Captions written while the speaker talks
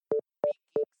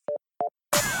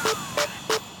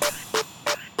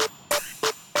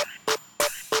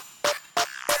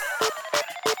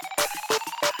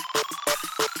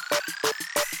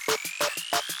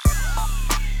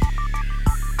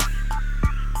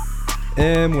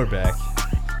And we're back.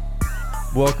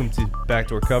 Welcome to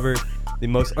Backdoor Cover, the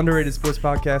most underrated sports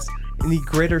podcast in the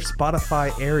greater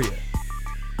Spotify area.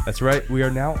 That's right, we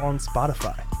are now on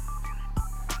Spotify.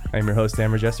 I'm your host,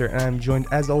 Amber Jester, and I'm joined,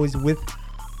 as always, with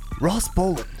Ross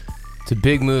Boland. It's a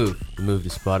big move, the move to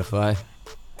Spotify.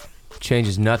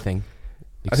 Changes nothing,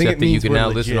 I think except it that you means can we're now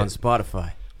legit. listen on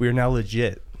Spotify. We are now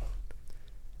legit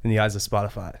in the eyes of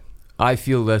Spotify. I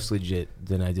feel less legit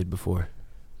than I did before,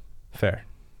 Fair.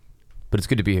 but it's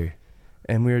good to be here.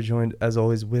 And we are joined, as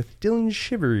always, with Dylan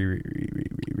Shivery.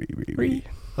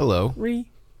 Hello.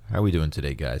 How are we doing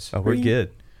today, guys? Oh, we're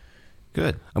good.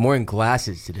 Good. I'm wearing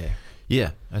glasses today.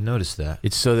 Yeah, I noticed that.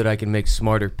 It's so that I can make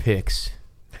smarter picks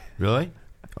Really?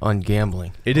 on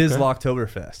gambling. It is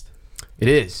Locktoberfest. It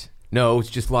is. No, it's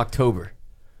just Locktober.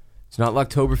 It's not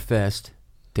Locktoberfest,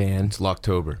 Dan. It's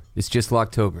Locktober. It's just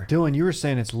Locktober. Dylan, you were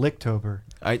saying it's Licktober.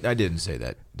 I didn't say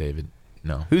that, David.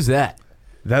 No. Who's that?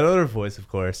 That other voice, of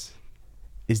course,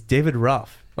 is David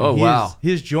Ruff. And Oh, wow.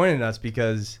 He is joining us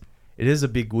because it is a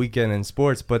big weekend in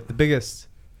sports, but the biggest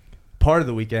part of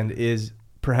the weekend is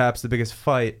perhaps the biggest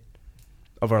fight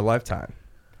of our lifetime.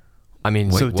 I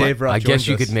mean, So what? Dave Ruff I joins guess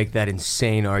you us. could make that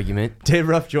insane argument. Dave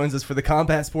Ruff joins us for the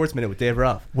Combat Sports Minute with Dave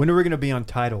Ruff. When are we going to be on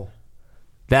Tidal?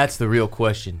 That's the real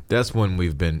question. That's when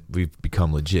we've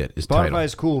become legit. Is Spotify title.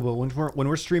 is cool, but when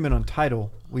we're streaming on Tidal,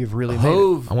 we've really made it.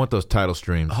 Hove, I want those title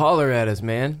streams. holler at us,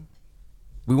 man.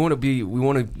 We want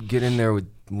to get in there we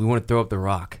want to throw up the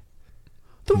rock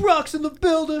The Rock's in the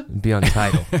building. and be on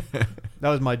title. That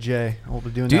was my J. I will be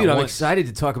doing Dude, that I'm once. excited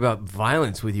to talk about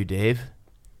violence with you, Dave.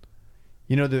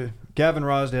 You know, Gavin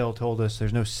Rosdale told us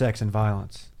there's no sex in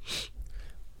violence.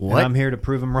 What? And I'm here to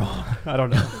prove him wrong. I don't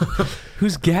know.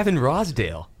 Who's Gavin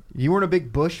Rosdale? You weren't a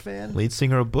big Bush fan? Lead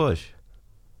singer of Bush.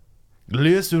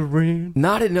 Glycerine.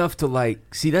 Not enough to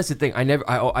like. See, that's the thing.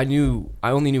 I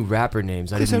only knew rapper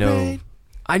names. I didn't know.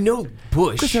 I know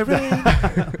Bush.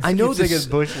 I know Keep singing this.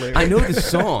 Bush lyrics. I know the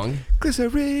song.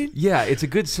 Glycerine. Yeah, it's a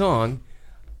good song.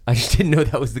 I just didn't know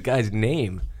that was the guy's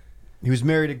name. He was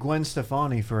married to Gwen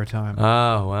Stefani for a time.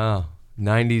 Oh wow,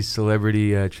 '90s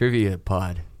celebrity trivia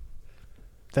pod.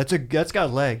 That's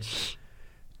got legs.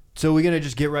 So we're gonna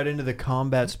just get right into the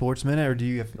Combat Sports Minute, or do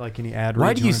you have like any ad reads?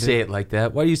 Why do you wanna say it like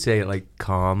that? Why do you say it like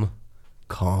calm?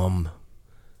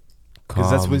 Because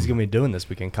that's what he's going to be doing this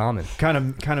weekend, Common. Kind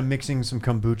of mixing some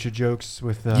kombucha jokes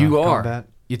with You are. Combat.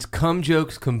 It's cum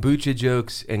jokes, kombucha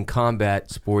jokes, and combat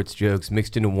sports jokes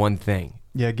mixed into one thing.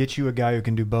 Yeah, get you a guy who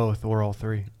can do both or all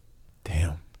three.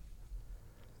 Damn.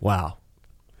 Wow.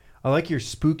 I like your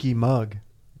spooky mug.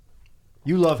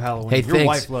 You love Halloween. Hey, Your thanks.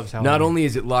 wife loves Halloween. Not only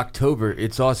is it Locktober,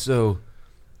 it's also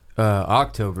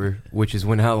October, which is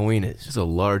when Halloween This is. is a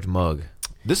large mug.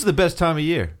 This is the best time of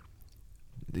year.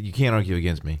 You can't argue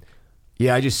against me.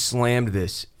 Yeah, I just slammed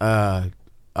this. I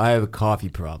have a coffee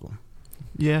problem.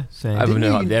 Yeah, same. I have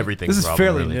Didn't you- everything This is problem,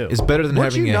 fairly really. new. It's better than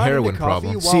Weren't having you a not into heroin coffee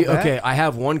problem. a while See, back? okay, I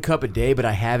have 1 cup a day, but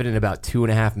I have it in about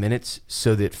 2.5 minutes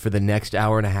so that for the next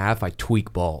hour and a half, I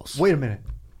tweak balls. Wait a minute.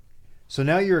 So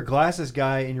now you're a glasses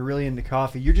guy and you're really into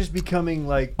coffee. You're just becoming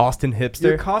like Austin you're a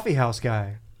hipster. coffee house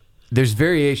guy. There's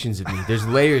variations of me. There's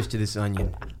layers to this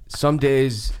onion. Some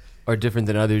days are different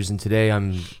than others, and today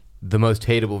I'm the most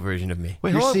hateable version of me.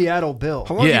 Wait, You're how long, Seattle Bill.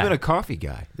 how long have Yeah. you been a coffee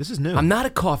guy? This is new. I'm not a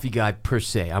coffee guy per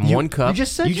se. I'm 1 cup. You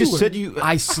just said You just were. said you.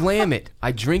 I slam it.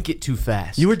 I drink it too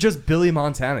fast. You were just Billy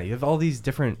Montana. You have all these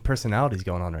different personalities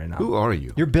going on right now. Who are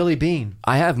you? You're Billy Bean.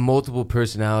 I have multiple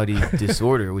personality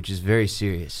disorder, which is very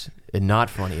serious and not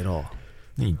funny at all.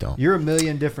 You don't. You're a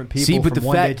million different people. See, but from the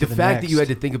one day fact to the fact that next. you had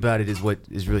to think about it is what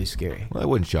is really scary. Well, that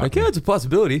wouldn't shock Like, me. yeah, it's a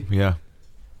possibility. Yeah.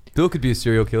 Bill could be a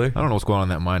serial killer. I don't know what's going on in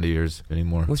that mind of yours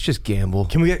anymore. Let's just gamble.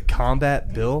 Can we get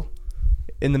Combat Bill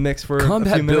in the mix for a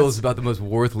Combat few Bill minutes? is about the most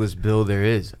worthless Bill there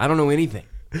is. I don't know anything.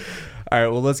 All right,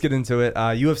 well, let's get into it.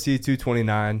 UFC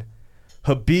 229.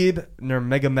 Habib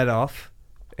Nurmagomedov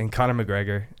and Conor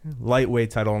McGregor.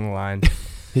 Lightweight title on the line.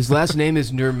 His last name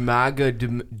is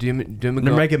Nurmagomedov.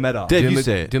 Nurmagomedov. Dave, you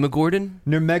say it. Demogorgon?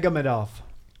 Nurmagomedov.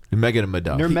 Mega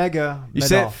Madov. Nurmega. You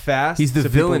say it fast. He's the so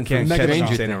people villain can't from catch you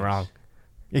Stranger saying it Things. wrong.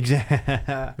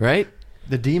 Exactly. Right?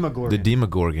 The Demogorgon. The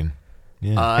Demogorgon.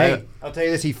 Yeah. Hey, I'll tell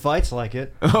you this: he fights like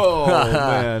it. oh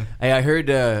man. Hey, I heard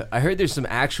there's some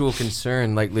actual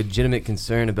concern, like legitimate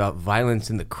concern about violence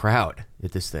in the crowd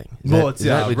at this thing. Is Well, that- it's is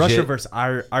that Russia legit? versus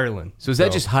Ireland. So is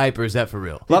that just hype or is that for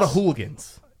real? A lot of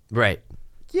hooligans. Right.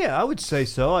 Yeah, I would say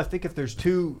so. I think if there's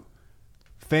two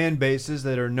fan bases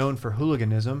that are known for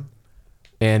hooliganism,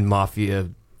 And mafia,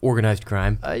 organized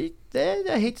crime. I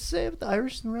hate to say it, but the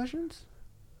Irish and Russians.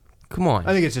 Come on.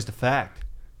 I think it's just a fact.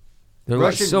 There are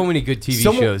Russian- so many good TV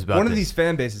shows about one of this. these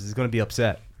fan bases is going to be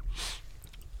upset.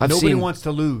 Nobody wants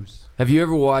to lose. Have you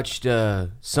ever watched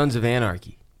Sons of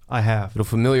Anarchy? I have. It'll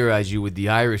familiarize you with the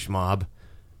Irish mob,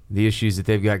 the issues that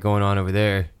they've got going on over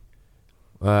there.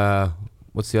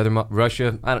 What's the other mob?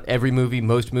 Russia. Every movie,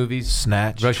 most movies.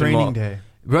 Snatch. Russian Training mob. Day.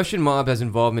 Russian mob has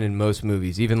involvement in most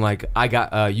movies. Even like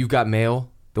You've Got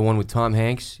Mail, the one with Tom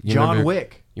Hanks. John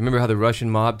Wick. You remember how the Russian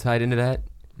mob tied into that?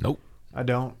 Nope. I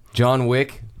don't. John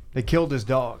Wick. They killed his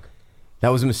dog. That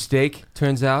was a mistake,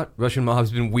 turns out. Russian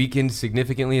mob's been weakened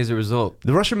significantly as a result.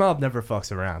 The Russian mob never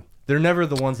fucks around. They're never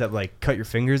the ones that like cut your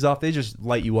fingers off. They just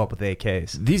light you up with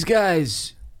AKs. These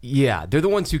guys, yeah, they're the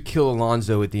ones who kill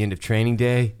Alonzo at the end of Training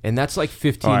Day, and that's like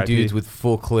 15 R.I.P. dudes with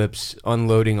full clips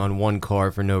unloading on one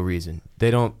car for no reason. They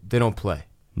don't play.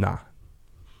 Nah.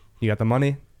 You got the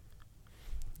money?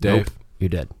 Dave, Nope. You're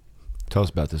dead. tell us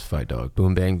about this fight, dog.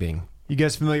 Boom, bang, bing. You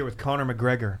guys familiar with Conor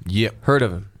McGregor? Yep. Heard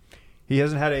of him. He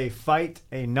hasn't had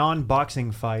a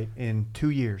non-boxing fight in 2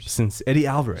 years. Since Eddie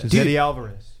Alvarez. Since Eddie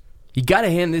Alvarez. You got to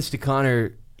hand this to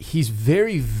Conor. He's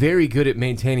very, very good at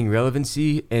maintaining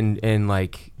relevancy and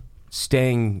like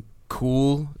staying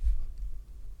cool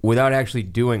without actually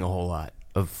doing a whole lot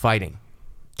of fighting.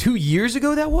 2 years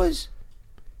ago, that was?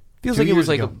 Feels 2 like it was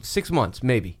years like ago. 6 months,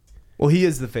 maybe. Well, he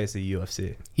is the face of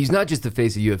UFC. He's not just the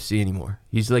face of UFC anymore.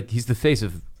 He's the face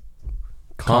of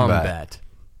combat.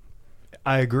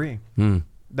 I agree.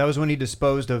 That was when he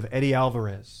disposed of Eddie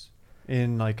Alvarez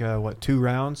in like 2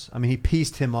 rounds. I mean, he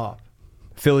pieced him up.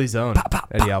 Philly's own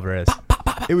Eddie Alvarez.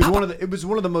 It was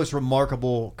one of the most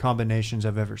remarkable combinations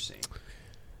I've ever seen.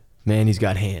 Man, he's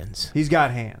got hands. He's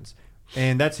got hands,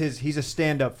 and he's a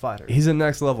stand-up fighter. He's a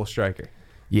next level striker.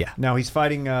 Yeah. Now he's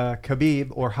fighting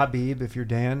Khabib or Habib if you're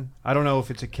Dan. I don't know if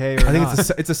it's a K or I think not.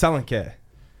 it's a silent K.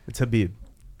 It's Habib.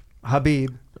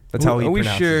 Habib. That's how he Are we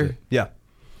pronounces sure? it. Yeah.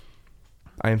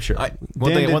 I am sure. One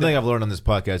Dan thing did I've learned on this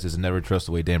podcast is never trust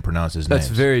the way Dan pronounces That's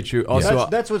names. very true. Also,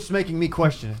 That's what's making me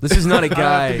question it. this is not a I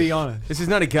guy. have to be honest. This is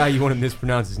not a guy you want to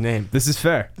mispronounce his name. This is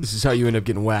fair. This is how you end up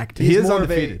getting whacked. He is more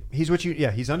of undefeated.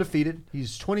 He's undefeated.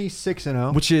 He's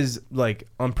 26-0. Which is like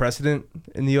unprecedented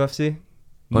in the UFC.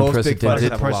 Most big fighters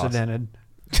have a loss. Unprecedented.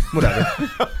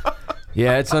 Whatever.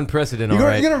 Yeah, it's unprecedented, all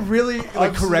right. You're gonna really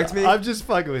correct me? I'm just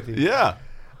fucking with you. Yeah.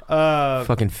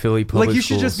 Fucking Philly public Like you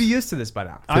should schools. just be used to this by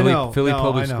now. I know. Philly No,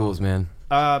 public I know. schools, man.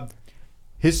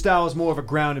 His style is more of a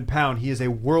ground and pound. He is a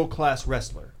world-class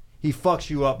wrestler. He fucks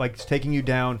you up by taking you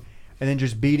down and then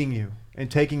just beating you and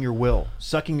taking your will,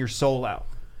 sucking your soul out.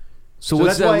 So So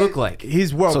what's that's that why- look like?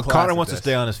 He's world So class. Conor at wants to this.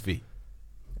 stay on his feet.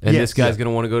 And Yes, this guy's yeah. going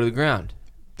to want to go to the ground.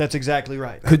 That's exactly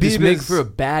right. Could this Khabib make is for a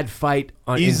bad fight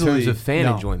in easily- terms of fan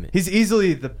no. enjoyment? He's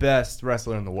easily the best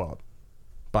wrestler in the world,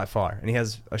 by far, and he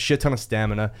has a shit ton of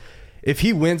stamina. If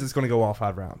he wins, it's going to go all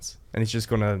 5 rounds, and he's just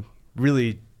going to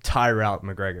really tire out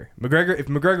McGregor. If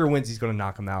McGregor wins, he's going to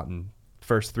knock him out in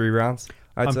first 3 rounds.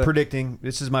 I'm predicting.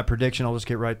 This is my prediction. I'll just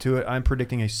get right to it. I'm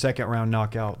predicting a second-round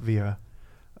knockout via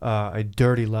a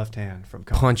dirty left hand from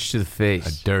Conor. Punch to the A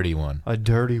face. dirty one. A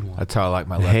dirty one. That's how I like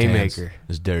my The left haymaker. hands.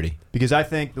 It's dirty. Because I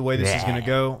think the way this is going to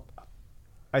go,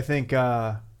 I think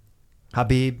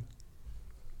Habib,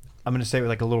 I'm going to say it with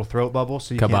like a little throat bubble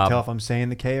so you Kebab. can't tell if I'm saying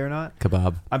the K or not.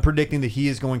 Kebab. I'm predicting that he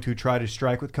is going to try to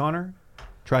strike with Conor,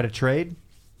 try to trade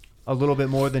a little bit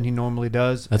more than he normally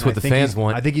does. That's and what I the think fans he's-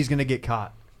 want. I think he's going to get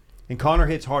caught. And Conor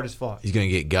hits hard as fuck. He's gonna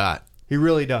get got. He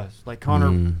really does. Like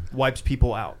Conor wipes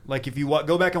people out. Like if you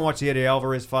go back and watch the Eddie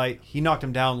Alvarez fight, he knocked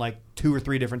him down like 2 or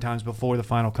 3 different times before the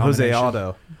final combination. Jose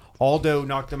Aldo. Aldo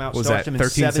knocked him out. Was starched that him in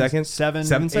 13 seconds? 7,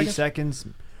 7 8 seconds? seconds.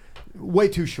 Way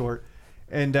too short.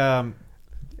 And And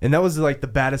that was like the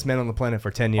baddest man on the planet for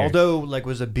 10 years. Aldo like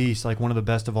was a beast, like one of the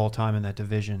best of all time in that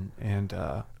division. And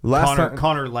Last time-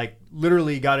 Conor like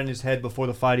literally got in his head before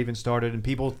the fight even started, and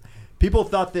people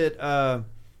thought that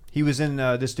he was in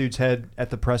this dude's head at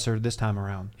the presser this time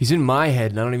around. He's in my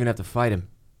head, and I don't even have to fight him.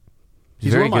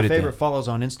 He's very one of my good at favorite that. follows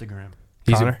on Instagram.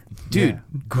 He's Conor? dude, Yeah.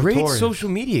 great Notorious. social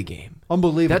media game.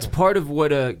 Unbelievable. That's part of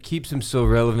what keeps him so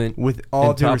relevant. With all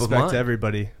and due top of respect mind. to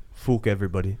everybody, Fook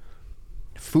everybody.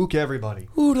 Fook everybody.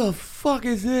 Who the fuck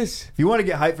is this? If you want to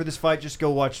get hyped for this fight, just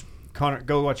go watch Conor.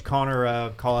 Go watch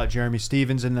Conor call out Jeremy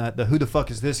Stevens in the "Who the fuck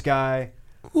is this guy?"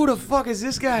 Who the fuck is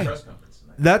this guy?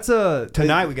 That's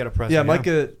Tonight we got a press. Yeah,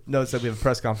 Micah notes that we have a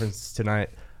press conference tonight.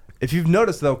 If you've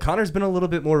noticed, though, Conor's been a little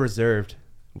bit more reserved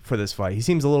for this fight. He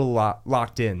seems a little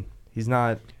locked in. He's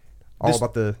not all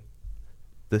about the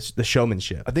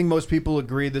showmanship. I think most people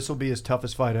agree this will be his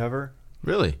toughest fight ever.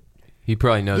 Really? He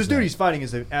probably knows This dude that. he's fighting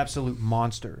is an absolute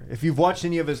monster. If you've watched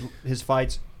any of his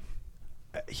fights,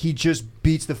 he just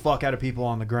beats the fuck out of people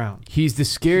on the ground. He's the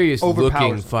scariest Overpowers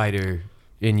looking them. fighter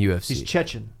in UFC. He's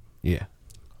Chechen. Yeah.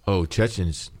 Oh,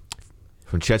 Chechens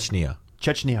from Chechnya.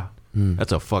 Chechnya.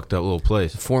 That's a fucked up little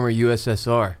place. Former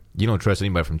USSR. You don't trust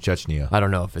anybody from Chechnya. I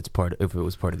don't know if it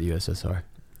was part of the USSR.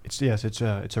 It's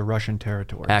a Russian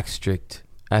territory. Asterisk.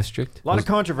 A lot of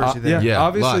controversy there. Yeah,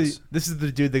 obviously, lots. this is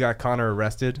the dude that got Connor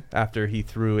arrested after he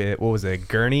threw it. What was it, a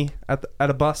gurney at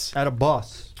a bus? At a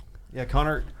bus. Yeah,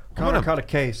 Connor caught a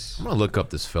case. I'm gonna look up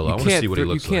this fella. I want to see what he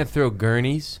looks You can't like. throw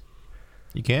gurneys.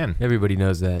 You can. Everybody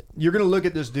knows that. You're gonna look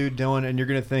at this dude, Dylan, and you're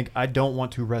gonna think, I don't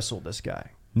want to wrestle this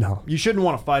guy. No. You shouldn't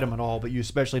want to fight him at all, but you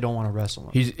especially don't want to wrestle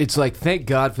him. It's like, thank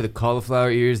God for the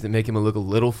cauliflower ears that make him look a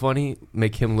little funny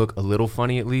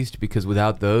at least, because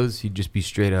without those, he'd just be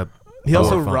straight up. He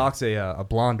also horrifying. rocks a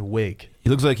blonde wig. He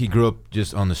looks like he grew up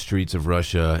just on the streets of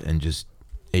Russia and just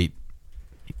ate,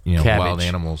 Cabbage. wild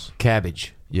animals.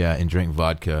 Cabbage. Yeah, and drank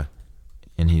vodka.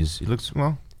 And he looks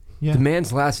well. Yeah. The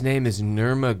man's last name is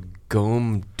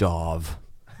Nurmagomedov.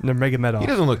 Nurmagomedov. He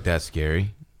doesn't look that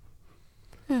scary.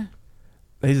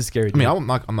 He's a scary dude. I mean, I don't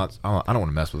want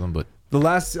to mess with him, but The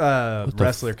last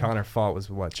wrestler Connor fought was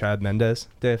what, Chad Mendes,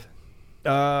 Dave?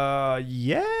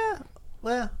 Yeah.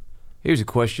 Well, Here's a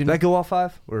question. Did that go all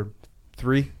 5 or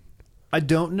 3? I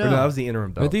don't know. Or no, that was the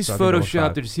interim belt. Are these so I think it was photoshopped,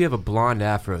 5. or does he have a blonde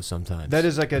afro sometimes? That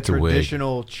is like a It's a wig.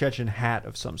 traditional Chechen hat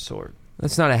of some sort.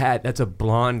 That's not a hat. That's a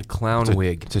blonde clown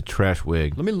wig. it's a trash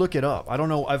wig. Let me look it up. I don't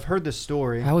know. I've heard this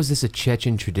story. How is this a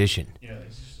Chechen tradition? Yeah,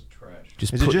 it's just trash.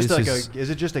 Just Is it put- just this like is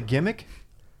it just a gimmick?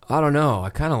 I don't know. I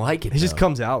kind of like it. He just though.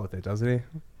 comes out with it, doesn't he?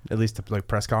 At least to like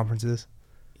press conferences.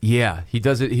 Yeah, he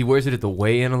does it. He wears it at the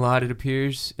weigh-in a lot. It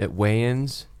appears at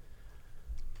weigh-ins.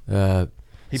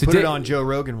 He So put it Dave- on Joe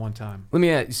Rogan one time. Let me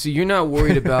ask. So you're not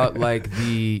worried about like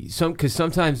because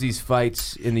sometimes these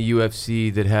fights in the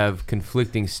UFC that have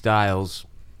conflicting styles.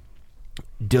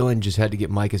 Dylan just had to get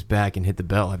Micah's back and hit the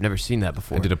bell. I've never seen that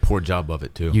before. I did a poor job of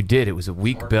it too. You did. It was a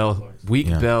weak bell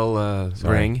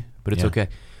Sorry. ring, but it's Yeah. okay.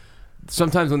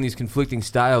 Sometimes when these conflicting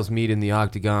styles meet in the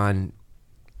octagon,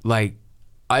 like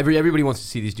everybody wants to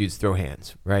see these dudes throw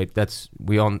hands, right?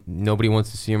 Nobody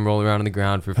wants to see him roll around on the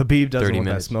ground for Habib doesn't 30 want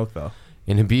that minutes. smoke though.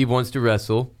 And Habib wants to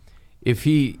wrestle. If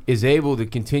he is able to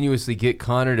continuously get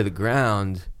Connor to the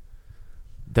ground,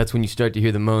 that's when you start to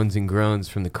hear the moans and groans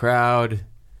from the crowd.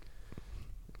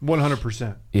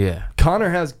 100%. Yeah. Connor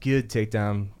has good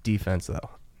takedown defense though.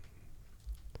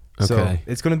 So Okay.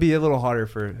 it's going to be a little harder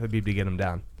for Habib to get him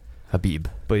down. Habib.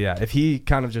 But yeah, if he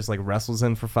kind of just like wrestles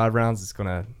him for 5 rounds, it's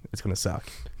gonna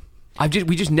suck.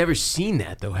 We just never seen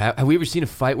that though. Have we ever seen a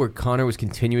fight where Connor was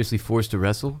continuously forced to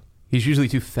wrestle? He's usually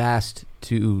too fast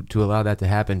to allow that to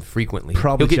happen frequently.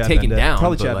 Probably He'll get Chad taken Mendes. down.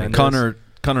 Probably but, Chad like, Mendes.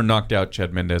 Connor knocked out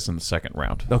Chad Mendes in the second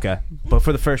round. Okay, but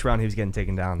for the first round, he was getting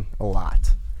taken down a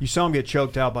lot. You saw him get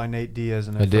choked out by Nate Diaz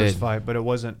in I that first did. fight, but it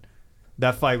wasn't.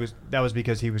 That fight was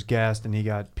because he was gassed and he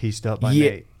got pieced up by Yeah.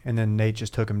 Nate, and then Nate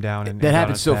just took him down. And that got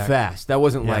happened his so back. fast. That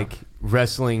wasn't Yeah. like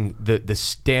wrestling, the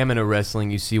stamina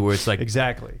wrestling you see where it's like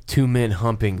Exactly. 2 men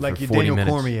humping Like for your 40 Daniel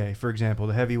minutes. Cormier, for example,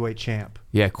 the heavyweight champ.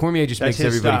 Yeah, Cormier just That's makes his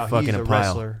everybody style. fucking He's a a pile.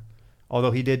 wrestler.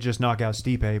 Although he did just knock out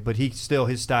Stipe, but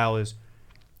his style is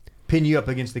pin you up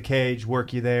against the cage,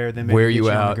 work you there, then maybe Wear get you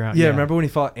on the out. ground. Yeah, remember when he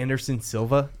fought Anderson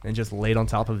Silva and just laid on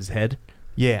top of his head?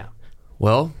 Yeah.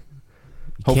 Well,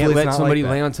 you Hopefully can't it's let not somebody like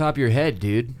that. lay on top of your head,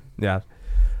 dude. Yeah.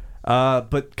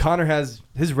 But Connor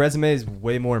his resume is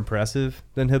way more impressive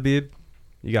than Habib.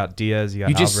 You got Diaz, you got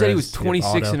You just said he was Alvarez, you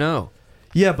got 26 Otto. and 0.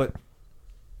 Yeah, but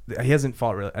he hasn't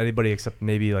fought really anybody except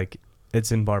maybe like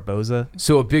Edson Barboza.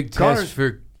 So a big Connor- test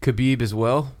for Khabib as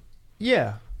well.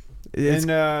 Yeah. It's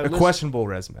And, a listen- questionable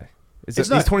resume. It's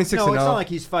he's not 26 no, and it's 0. not like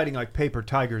he's fighting like paper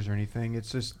tigers or anything.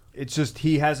 It's just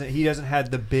he doesn't have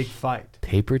the big fight.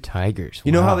 Paper Tigers.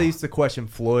 You know how Wow. they used to question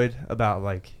Floyd about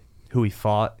like who he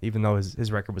fought, even though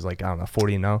his record was like, I don't know,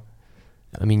 40 and 0.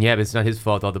 I mean, yeah, but it's not his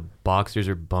fault. All the boxers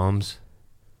are bums.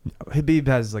 Habib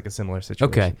has like a similar situation.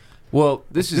 Okay. Well,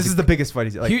 this This is the biggest fight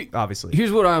he's like, Here- obviously.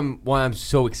 Here's why I'm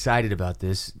so excited about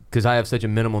this, because I have such a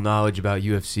minimal knowledge about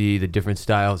UFC, the different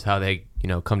styles, how they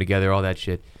come together, all that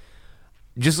shit.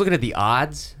 Just looking at the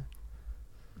odds,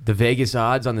 the Vegas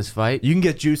odds on this fight. You can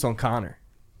get juice on Connor.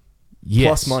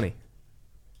 Yes. Plus money.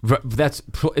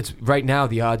 It's right now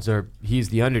the odds are he's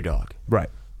the underdog, Right.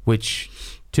 which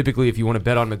typically if you want to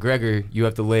bet on McGregor, you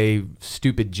have to lay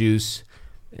stupid juice,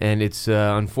 and it's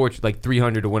unfortunate like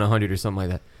 300 to win 100 or something like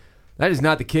that. That is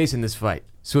not the case in this fight.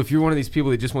 So if you're one of these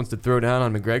people that just wants to throw down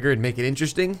on McGregor and make it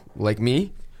interesting, like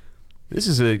me, this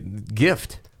is a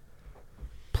gift.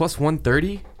 Plus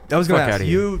 130. I was going to Fuck ask outta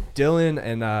here. you, Dylan,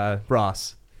 and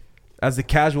Ross, as the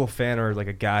casual fan or like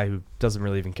a guy who doesn't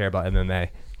really even care about MMA,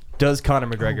 does Conor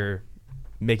McGregor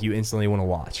make you instantly want to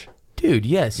watch? Dude,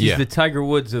 yes, he's Yeah. the Tiger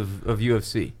Woods of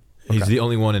UFC. He's the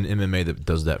only one in MMA that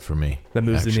does that for me. That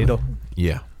moves actually. the needle?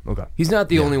 Yeah. Okay. He's not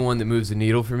the only one that moves the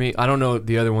needle for me. I don't know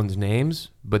the other ones' names,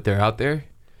 but they're out there.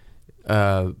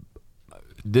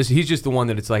 He's just the one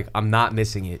that it's like I'm not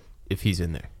missing it if he's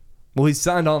in there. Well, he's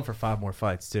signed on for 5 more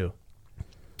fights too.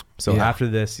 So Yeah. after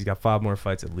this, he's got 5 more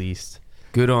fights at least.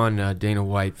 Good on Dana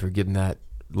White for getting that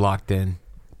locked in.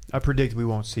 I predict we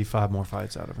won't see 5 more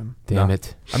fights out of him. Damn No.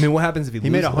 it. I mean, what happens if he He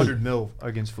made loses? $100 million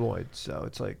against Floyd, so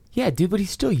it's like, Yeah, dude, but he's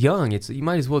still young. You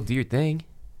might as well do your thing.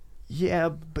 yeah,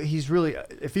 but he's really.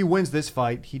 If he wins this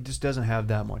fight, he just doesn't have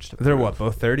that much to. They're prove. what,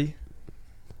 both 30?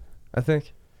 I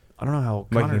think. I don't know how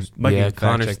Mike Connor's. can- Mike yeah, can fact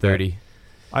Connor's check that. 30.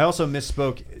 I also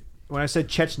misspoke. When I said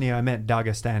Chechnya, I meant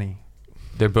Dagestani.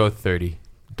 They're both 30.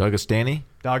 Dagestani?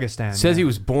 Dagestan. Says yeah. he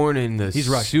was born in the He's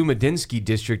Russian. Sumadinsky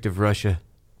district of Russia.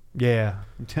 Yeah.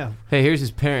 Yeah. Hey, here's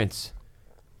his parents.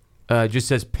 Just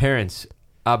says parents.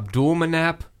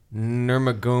 Abdulmanap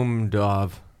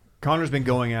Nurmagomedov. Connor's been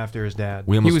going after his dad.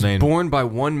 We He almost was named born by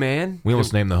one man. we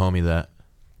almost named the homie that.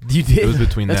 You did? It was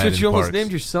between That's that what and you almost Parks.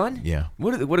 named your son? Yeah.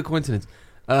 What a coincidence.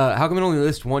 How come it only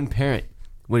lists one parent?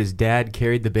 What, his dad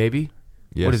carried the baby?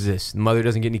 Yes. What is this? The mother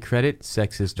doesn't get any credit?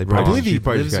 Sexist. They wrong. probably, believe he she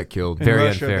probably lives- just got killed. In Very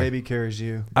Russia, unfair. baby carries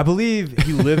you. I believe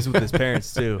he lives with his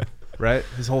parents too, right?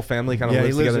 His whole family kind of Yeah,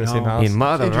 lives he lives together in the at same home. house. In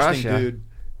Mother Interesting Russia. dude.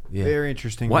 Yeah. Very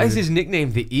interesting. Why is dude. his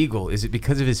nickname the Eagle? Is it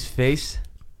because of his face?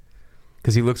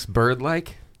 Because he looks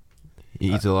bird-like?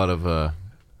 He eats a lot of. The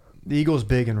Eagle's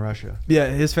big in Russia. Yeah,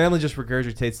 his family just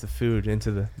regurgitates the food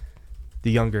into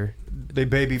the younger They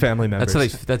baby. family members.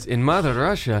 That's in Mother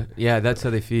Russia. Yeah, that's how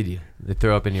they feed you. They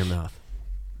throw up in your mouth.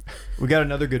 We got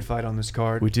another good fight on this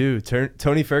card. We do.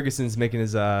 Tony Ferguson's making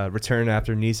his return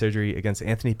after knee surgery against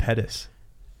Anthony Pettis.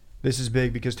 This is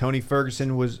big because Tony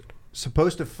Ferguson was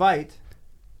supposed to fight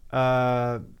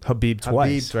Habib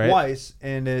twice, Habib right? twice,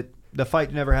 and the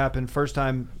fight never happened. First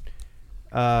time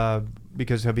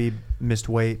because Habib missed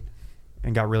weight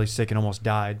and got really sick and almost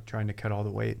died trying to cut all the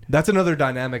weight. That's another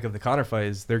dynamic of the Conor fight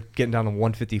is they're getting down to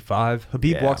 155.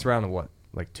 Habib Yeah. walks around to what,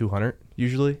 like 200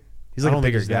 usually? He's I like a don't think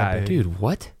bigger he's that guy. big. Dude,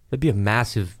 what? That'd be a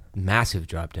massive, massive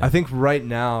drop down. I think right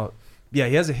now, yeah,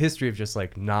 he has a history of just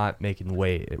like not making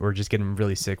weight or just getting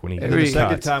really sick when he And then the cuts.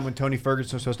 second time when Tony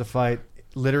Ferguson was supposed to fight,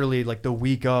 literally like the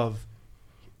week of,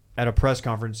 at a press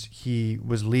conference, he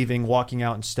was leaving, walking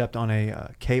out, and stepped on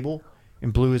a cable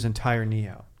and blew his entire knee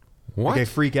out. what? Like a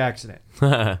freak accident.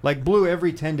 yeah, Like blew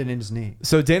every tendon in his knee.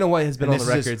 So Dana White has been And on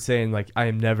the this is record saying like, I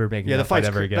am never making Yeah, that the fight fight's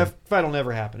ever again. that fight will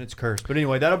never happen. It's cursed. But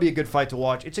anyway, that'll be a good fight to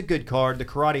watch. It's a good card. The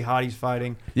Karate Hottie's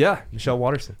fighting. Yeah, Michelle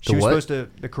Watterson. She The was what? supposed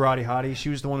to, the Karate Hottie, she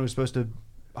was the one who was supposed to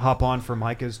hop on for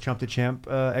Micah's Chump to Champ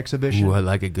exhibition. Ooh, I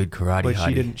like a good karate but hottie.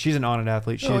 she didn't. She's an honored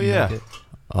athlete. She Oh, didn't yeah. make it.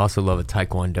 I also love a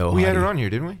taekwondo we had hottie. her on here,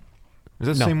 didn't we? Is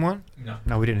that the No. same one?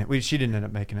 No, we didn't. She didn't end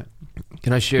up making it.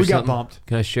 Can I share We got something? bumped.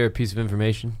 Can I share a piece of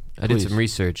information? I did Please. some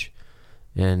research.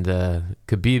 And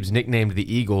Khabib's nicknamed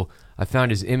the Eagle. I found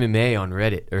his MMA on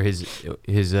Reddit, or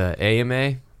his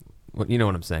AMA. Well, you know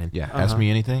what I'm saying. Yeah. Ask Uh-huh. me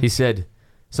anything. He said,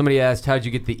 somebody asked, how'd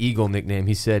you get the Eagle nickname?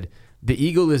 He said, the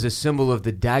eagle is a symbol of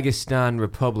the Dagestan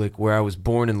Republic where I was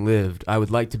born and lived. I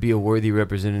would like to be a worthy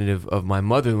representative of my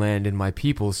motherland and my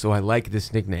people, so I like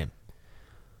this nickname.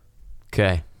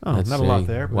 Okay. Oh, That's not a lot saying-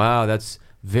 there, but- Wow, that's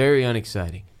very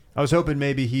unexciting. I was hoping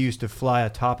maybe he used to fly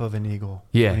atop of an eagle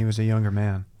Yeah. when he was a younger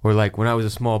man. Or like when I was a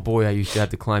small boy, I used to have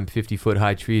to climb 50-foot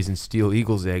high trees and steal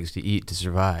eagle's eggs to eat to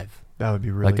survive. That would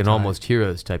be really like an tight. almost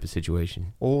heroes type of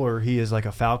situation. Or he is like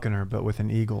a falconer, but with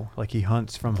an eagle. Like he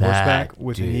hunts from That, horseback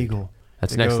with an dude. eagle.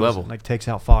 That's That next goes level. and, like takes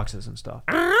out foxes and stuff.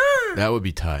 That would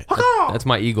be tight. That's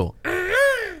my eagle.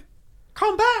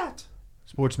 Combat!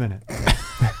 Sports Minute.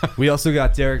 We also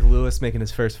got Derek Lewis making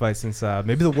his first fight since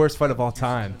maybe the worst fight of all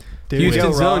time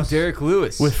Houston's Yo, own Ross. Derek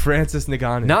Lewis. with Francis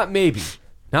Ngannou. Not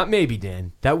maybe,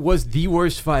 Dan. That was the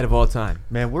worst fight of all time.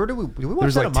 Man, where do we watch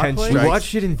There's that like at my 10 place? We strikes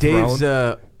watched it in Dave's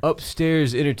thrown.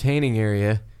 upstairs entertaining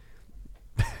area,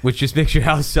 which just makes your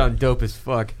house sound dope as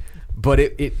fuck. But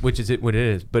which is what it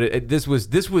is. But this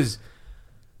was,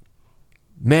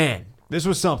 man. This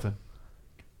was something.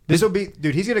 This will be,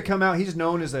 dude. He's gonna come out. He's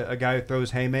known as a guy who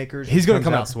throws haymakers. He's going to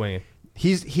Comes come out swinging.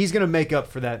 He's gonna make up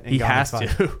for that. He Ngannou has fight.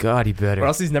 to. God, he better. Or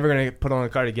else he's never going to put on a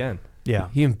card again. Yeah,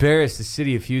 He embarrassed the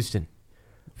city of Houston.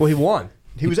 Well, he won.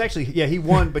 he was actually he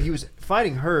won, but he was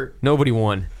fighting hurt. Nobody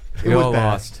won. It We was all bad.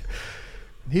 lost.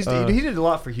 He did a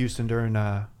lot for Houston during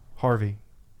Harvey.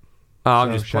 Oh, I'm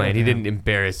So, just shout out playing. to He him. didn't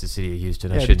embarrass the city of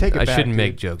Houston. Yeah, I dude, take shouldn't. it I back, shouldn't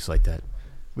make dude. jokes like that.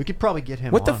 We could probably get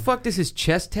him. What the on. fuck does his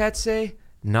chest tat say?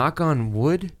 Knock on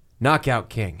wood. Knockout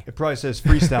King. It probably says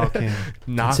Freestyle King.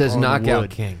 Knock It says on Knockout wood.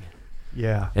 King.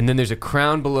 Yeah. And then there's a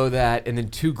crown below that, and then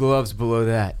 2 gloves below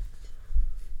that.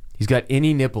 He's got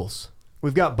any nipples.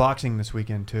 We've got boxing this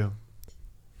weekend too.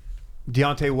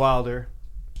 Deontay Wilder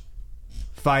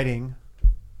fighting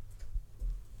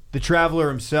the Traveler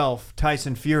himself,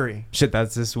 Tyson Fury. Shit,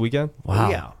 that's this weekend? Wow.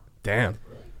 Yeah. Damn.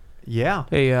 Yeah.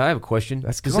 Hey, I have a question.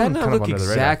 That's Does gone that not kind of look under the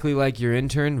radar. exactly like your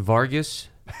intern, Vargas?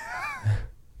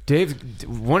 Dave,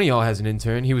 one of y'all has an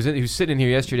intern. He was sitting in here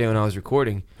yesterday when I was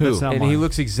recording. Who? That's not And mine. he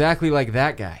looks exactly like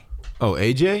that guy. Oh,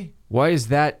 AJ? Why is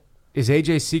that? Is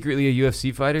AJ secretly a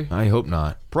UFC fighter? I hope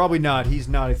not. Probably not. He's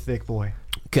not a thick boy.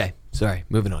 Okay, sorry.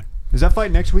 Moving on. Is that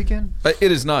fight next weekend?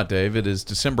 It is not, Dave. It is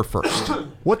December 1st.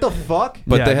 What the fuck?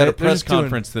 But Yeah, they had a they're press just doing-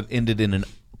 conference that ended in an,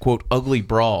 quote, ugly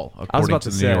brawl, I was according about to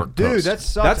to the say, New York Dude, Post. that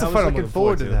sucks. That's a I was fight I'm looking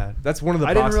forward to that. That's one of the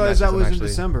I didn't boxing realize that matches was I'm in actually-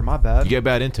 December. My bad. You get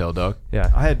bad intel, dog.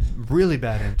 Yeah. I had really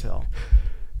bad intel.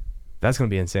 That's going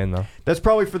to be insane, though. That's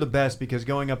probably for the best because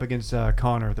going up against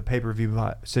Connor, the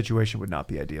pay-per-view situation would not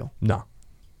be ideal. No.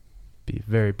 Be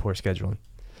very poor scheduling.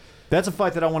 That's a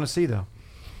fight that I want to see, though.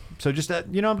 So just that,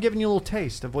 I'm giving you a little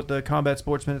taste of what the Combat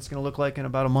Sports Minute's going to look like in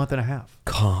about a month and a half.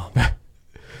 Calm.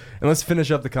 And let's finish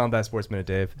up the Combat Sports Minute,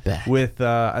 Dave. Bah. With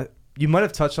you might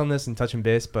have touched on this in Touch and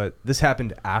Base, but this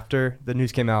happened after the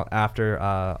news came out after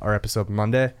our episode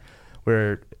Monday,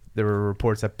 where there were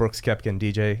reports that Brooks Koepka and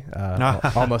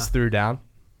DJ almost threw down.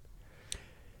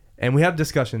 And we had a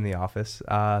discussion in the office.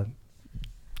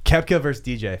 Koepka versus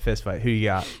DJ fist fight. Who you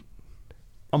got?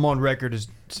 I'm on record as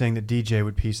saying that DJ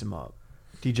would piece him up.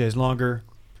 DJ's longer.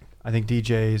 I think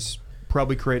DJ's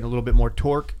probably creating a little bit more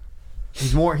torque.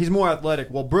 He's more athletic.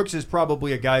 Well, Brooks is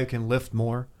probably a guy who can lift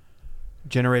more,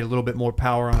 generate a little bit more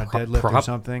power on a deadlift or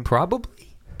something. Probably.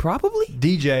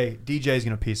 DJ's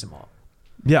going to piece him up.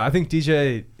 Yeah, I think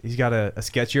DJ. He's got a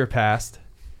sketchier past.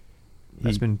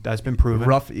 That's been proven.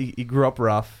 Rough. He grew up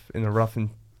rough in a rough and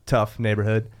tough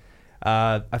neighborhood.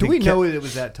 I Do think we know it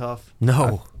was that tough?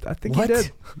 No. I think What? he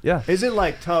did. Yeah. Is it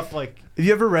like tough, like Have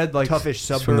you ever read like toughish It's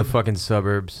suburb? from the fucking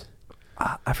suburbs.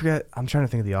 I forget. I'm trying to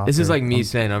think of the author. This is like me I'm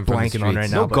saying I'm from the blanking on right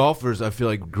streets. now. No but- golfers, I feel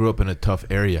like, grew up in a tough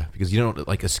area because you don't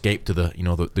like escape to the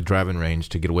driving range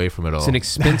to get away from it all. It's an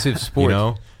expensive sport. You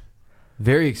know,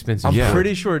 Very expensive. I'm Yeah.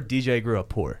 pretty sure DJ grew up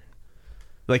poor.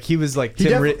 Like he was like He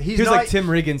Tim. def- he's He was not- like Tim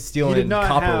Riggins He did stealing not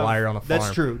copper have- wire on a farm.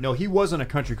 That's true. No, he wasn't a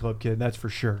country club kid. That's for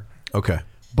sure. okay.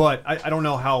 But I don't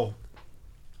know how.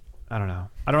 I don't know.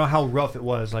 I don't know how rough it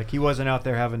was. Like he wasn't out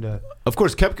there having to. Of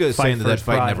course, Koepka is Fight saying for that his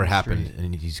fight pride never on the happened, street.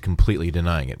 and he's completely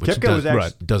denying it, which Koepka was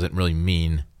actually- doesn't really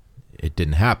mean it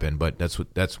didn't happen. But that's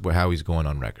how he's going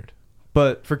on record.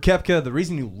 But for Koepka, the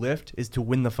reason you lift is to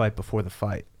win the fight before the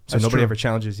fight. So That's nobody true. ever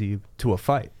challenges you to a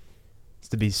fight. It's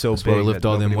to be so That's big. why we lift that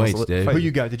all them nobody wants to weights, li- Dave. fight Who you.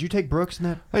 you got? Did you take Brooks in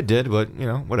that? I did, but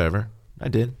whatever. I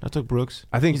did. I took Brooks.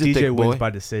 I think He's a DJ thick wins boy. by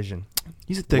decision.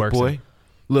 He's a thick Works boy. it.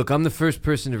 Look, I'm the first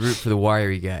person to root for the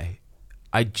wiry guy.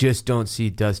 I just don't see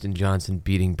Dustin Johnson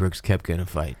beating Brooks Koepka in a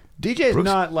fight. DJ's Brooks-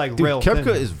 not like Dude, rail Koepka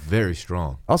thin. is very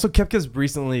strong. Also, Koepka's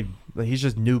recently he's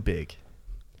just new big.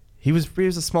 He was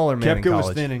a smaller man in Koepka college.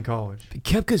 was thin in college.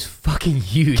 Koepka's fucking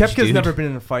huge. Koepka's dude. never been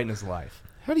in a fight in his life.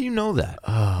 How do you know that?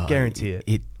 Guarantee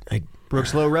it.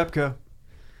 Brooks Low Repka.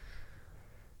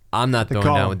 I'm not The throwing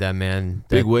call. down with that man.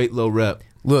 Big That- weight, low rep.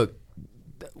 Look,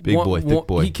 Big boy, thick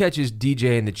boy. He catches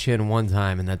DJ in the chin one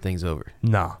time and that thing's over.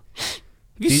 Nah. Have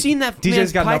you seen that DJ's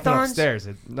man's got nothing pythons? upstairs.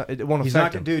 It won't He's not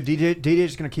affect gonna him. do.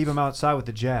 DJ's gonna keep him outside with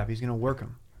the jab. He's gonna work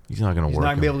him. He's not going to He's work.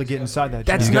 not gonna be him. able to get inside that.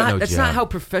 That's He's jab. got not. no That's jab. not how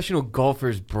professional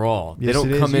golfers brawl. Yes, they don't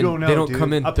it is. come You in. don't know, they don't dude.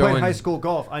 come in I played throwing. high school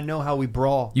golf. I know how we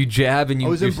brawl. You jab and you. I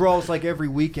was in you- brawls like every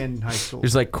weekend in high school.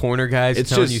 There's like corner guys It's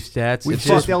telling just- you stats. We It's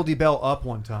fucked just LD Bell up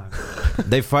one time.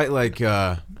 They fight like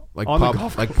On the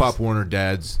golf Pop Warner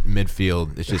Dad's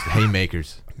midfield. It's just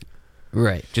haymakers.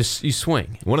 right. Just you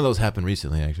swing. One of those happened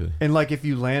recently, actually. And like if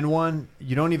you land one,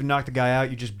 you don't even knock the guy out.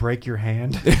 You just break your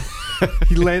hand.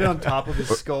 You land on top of his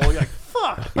skull. You're like,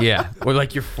 fuck. Yeah. Or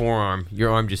like your forearm.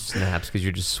 Your arm just snaps because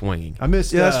you're just swinging. I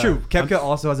missed. Yeah, that's true. Koepka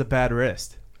also has a bad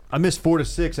wrist. I missed 4 to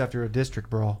 6 after a district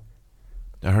brawl.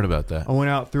 I heard about that. I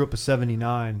went out, threw up a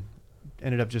 79,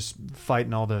 ended up just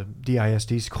fighting all the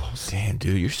DISD schools. Damn,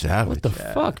 dude, you're savage. What the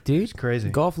fuck, dude? It's crazy.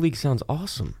 Golf league sounds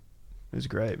awesome. It was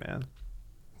great, man.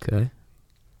 Okay.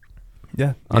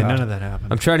 Yeah. Yeah, none of that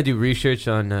happened. I'm trying to do research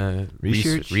on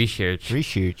Research? research.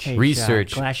 Research.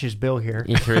 Research. Glashes Bill here.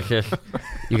 You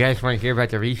guys want to hear about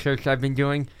the research I've been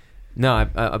doing? No,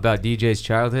 about DJ's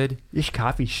childhood. This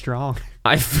coffee's strong.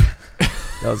 That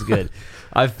was good.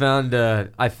 I found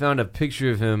a picture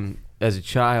of him as a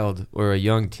child or a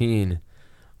young teen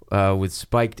with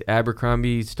spiked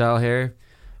Abercrombie style hair,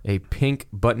 a pink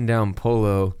button-down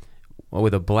polo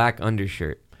with a black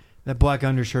undershirt. That black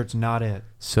undershirt's not it.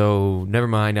 So never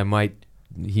mind.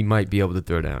 He might be able to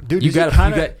throw down. Dude, you does he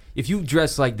got kinda- if you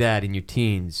dress like that in your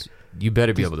teens, you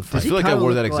better be able to I fight. he feel like I kinda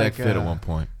wore that look exact like, fit at one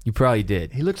point. You probably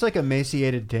did. He looks like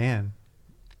emaciated Dan.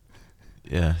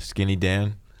 Yeah, skinny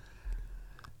Dan.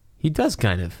 He does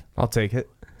kind of. I'll take it.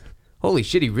 Holy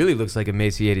shit, he really looks like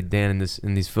emaciated Dan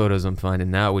in these photos I'm finding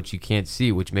now, which you can't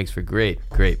see, which makes for great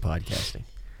podcasting.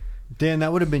 Dan,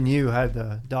 that would have been you had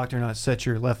the doctor not set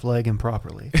your left leg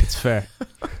improperly. It's fair.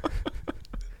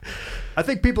 I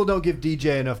think people don't give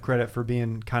DJ enough credit for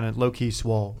being kind of low key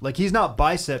swole. Like he's not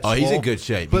biceps. Oh, he's swole, in good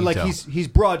shape. But you like can tell. he's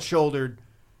broad shouldered.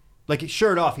 Like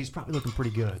shirt off, he's probably looking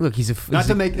pretty good. Look, Not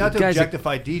to guy's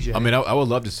objectify DJ. I mean, I would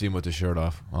love to see him with the shirt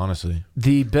off. Honestly,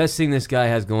 the best thing this guy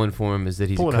has going for him is that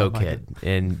he's Pull a it out,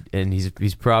 cokehead, and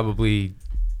he's probably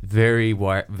very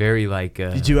like.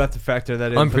 Did you have to factor that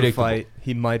in for the Unpredictable. fight?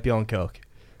 He might be on coke.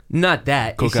 Not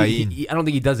that Cocaine. I don't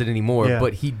think he does it anymore, Yeah.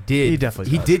 but he did. He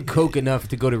definitely He does. did coke enough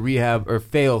to go to rehab or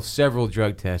fail several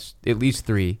drug tests, at least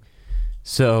 3.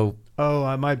 So Oh,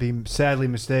 I might be sadly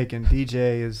mistaken.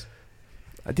 DJ's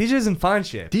DJ's in fine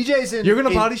shape. in. You're gonna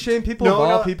in- body shame people No, of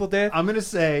all no, people, Dave? I'm gonna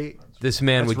say this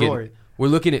man That's would get. Rory. We're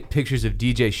looking at pictures of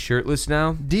DJ shirtless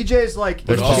now. DJ's like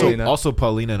There's in also- shape. also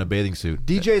Paulina in a bathing suit.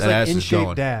 DJ's That like ass in is shape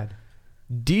going. dad.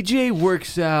 DJ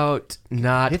works out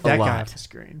not Hit a that guy off lot. the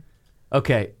screen.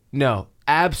 Okay, no,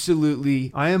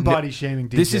 absolutely. I am no- body shaming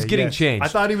DJ. This is getting yes. changed. I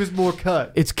thought he was more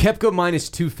cut. It's Kepka minus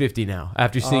 250 now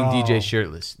after seeing Oh. DJ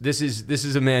shirtless. This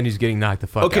is a man who's getting knocked the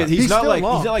fuck Okay, out. he's He's not still like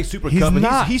long. he's not like super He's cut, but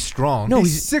not. he's strong. No,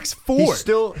 he's- he's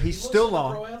 6'4". He's still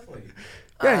long.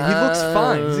 Yeah, he looks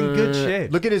fine. He's in good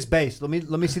shape. Look at his base. Let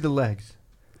me see the legs.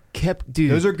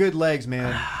 Dude. Those are good legs,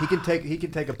 man. He can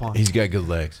take a punch. He's got good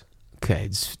legs. Okay,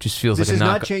 it just feels This like a is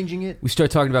knock. not changing it. We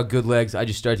start talking about good legs. I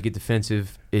just start to get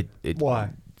defensive. It Why?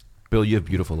 Bill, you have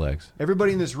beautiful legs.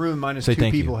 Everybody in this room minus Say 2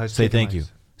 thank people you. has Say chicken thank you.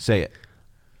 legs. Say it.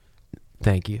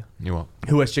 Thank you. You won't.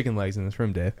 Who has chicken legs in this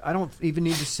room, Dave? I don't even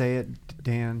need to say it,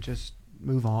 Dan. Just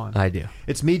move on. I do.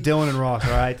 It's me, Dylan, and Ross.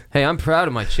 All right. Hey, I'm proud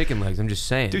of my chicken legs. I'm just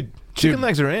saying, Dude, chicken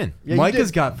legs are in. Yeah, you Mike did.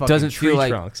 has got fucking Doesn't tree feel like-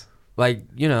 trunks. like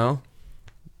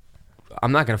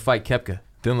I'm not gonna fight Kepka.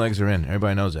 Thin legs are in.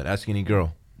 Everybody knows that. Ask any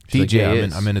girl. She's DJ like, yeah,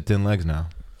 is. I'm into thin legs now.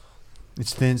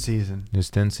 It's thin season. It's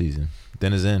thin season.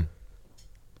 Thin is in.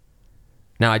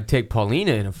 Now I'd take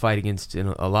Paulina in a fight against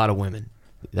a lot of women.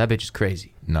 That bitch is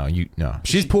crazy. No.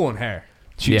 She's pulling hair.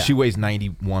 She Yeah. she weighs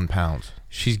 91 pounds.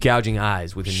 She's gouging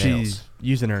eyes with her She's nails,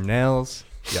 using her nails.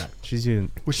 Yeah, she's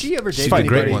using. Was she ever She's dating fighting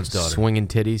great anybody ones, daughter. swinging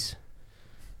titties.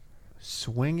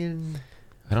 swinging?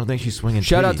 I don't think she's swinging.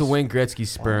 Shout out to titties. Wayne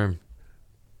Gretzky's sperm.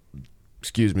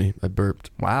 Excuse me, I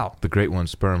burped. Wow. The great one,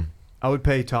 sperm. I would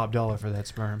pay top dollar for that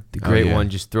sperm. The Oh, great yeah. one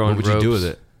just throwing What would you do ropes.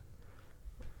 with it?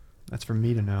 That's for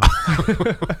me to know.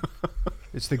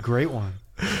 It's the great one.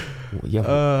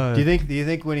 Yeah. Do you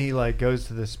think when he like goes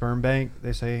to the sperm bank,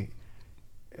 they say,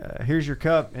 "Here's your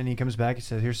cup," and he comes back, he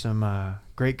says, "Here's some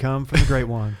great cum from the great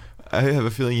one." I have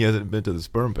a feeling he hasn't been to the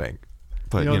sperm bank.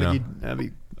 But, you don't think I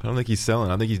mean, I don't think he's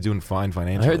selling. I think he's doing fine I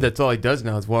financially. heard that's all he does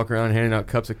now is walk around handing out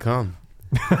cups of cum.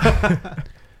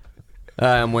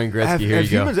 I'm Wayne Gretzky. Here you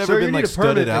go. humans ever Sir, you been need like a permit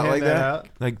studded to out hand like that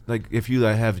that? out. Like if you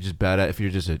have just if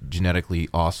you're just a genetically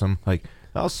awesome, like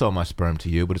I'll sell my sperm to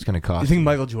you, but it's gonna cost. You think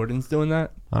Michael Jordan's doing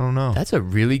that? I don't know. That's a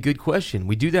really good question.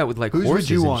 We do that with like Whose would horses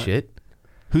you and want? shit.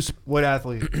 Who's what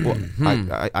athlete? well,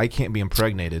 I can't be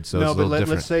impregnated, so no, it's a but little different.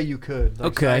 let's say you could.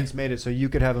 Like Okay. Science made it so you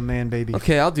could have a man baby.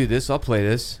 Okay, I'll do this. I'll play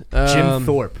this. Jim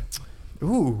Thorpe.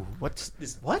 Ooh, what's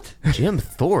this? What? Jim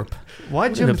Thorpe. Why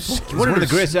What Jim? an Thorpe? He's one of the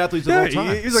greatest athletes of all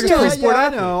time. He's like a Yeah, three sport I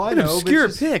athlete. know. An but obscure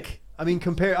it's just- pick. I mean,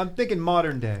 I'm thinking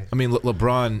modern day. I mean,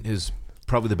 LeBron is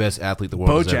probably the best athlete the world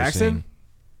Bo has ever Jackson?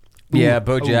 seen. Yeah, Ooh,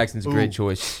 Bo ooh, Jackson's a great ooh.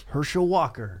 choice. Herschel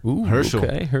Walker. Ooh, Herschel.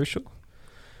 Okay, Herschel.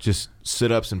 Just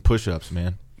sit-ups and push-ups,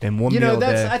 man. And one You meal know, a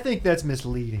that's. day. I think that's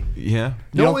misleading. Yeah.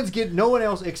 You know- No one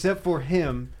else except for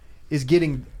him is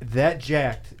getting that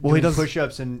jacked. Well, he doing does-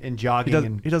 push-ups and he jogging. does,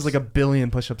 and he does like 1 billion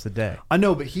push-ups a day. I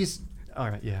know, but he's all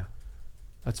right. Yeah,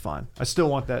 that's fine. I still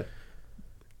want that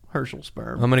Herschel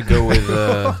sperm. I'm gonna go with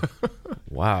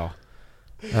wow.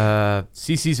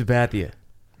 CC Sabathia.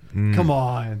 Come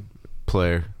on.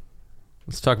 Player.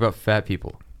 Let's talk about fat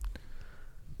people.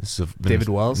 This has been, David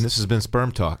Wells? This has been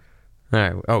sperm talk. All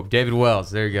right. Oh, David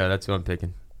Wells. There you go. That's who I'm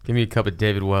picking. Give me a cup of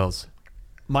David Wells.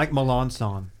 Mike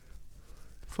Melanson,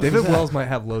 David Wells might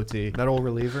have low T. that old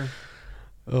reliever.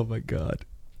 Oh my god.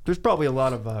 There's probably a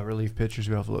lot of relief pitchers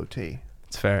who have low T.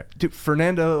 It's fair. Dude,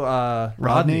 Fernando Rodney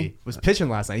Rodney? was pitching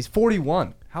last night. He's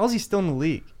 41. How is he still in the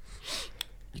league?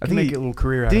 I think he a little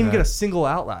career out didn't of even get a that. single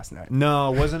out last night.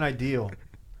 No, it wasn't ideal.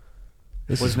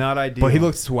 Was not ideal. But he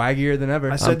looked swaggier than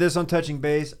ever. I said this on Touching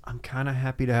Base. I'm kind of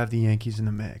happy to have the Yankees in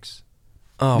the mix.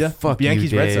 Oh, yeah, fuck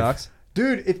Yankees, you, Red Dave. Sox.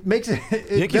 Dude, it makes it.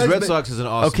 Yankees does Red ma- Sox is an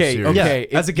awesome Okay, series. okay.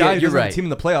 Yeah, as a guy who you're doesn't have right. a team in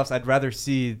the playoffs, I'd rather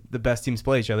see the best teams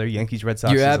play each other. Yankees, Red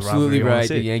Sox. You're is a absolutely rivalry I wanna right.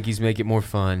 see. The Yankees make it more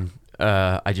fun.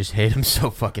 I just hate them so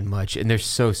fucking much, and they're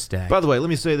so stacked. By the way, let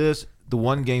me say this: the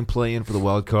one game play-in for the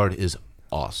wild card is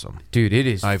awesome. Dude, it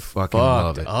is I fucking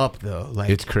love it. up though. Like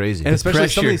It's crazy. And especially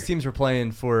some of pressure. these teams were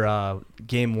playing for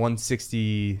game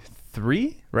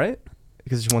 163, right?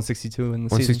 Because there's 162 in the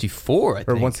season. 164, I think.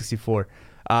 Or 164.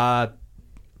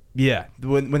 Yeah,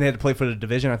 when they had to play for the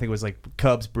division, I think it was like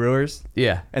Cubs, Brewers,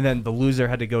 Yeah. and then the loser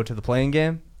had to go to the playing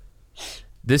game.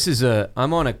 This is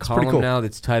I'm on a column cool. now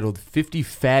that's titled 50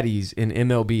 Fatties in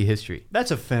MLB History.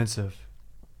 That's offensive.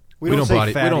 we don't say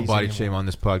body fatties shame anymore. on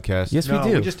this podcast. Yes, No, we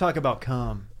do. We just talk about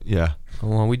cum. Yeah.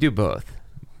 Well, we do both,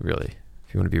 really,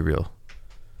 if you want to be real.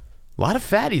 A lot of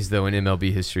fatties, though, in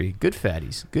MLB history. Good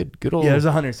fatties. Good old... Yeah, there's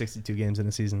 162 games in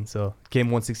the season, so game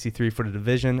 163 for the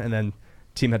division, and then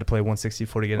team had to play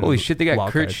 164 to get in. Holy the shit, they got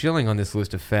wild Kurt card. Schilling on this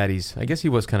list of fatties. I guess he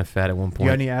was kind of fat at one You point.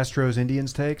 got any Astros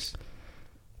Indians takes?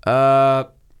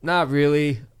 Not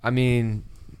really. I mean,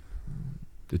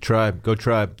 The Tribe. Go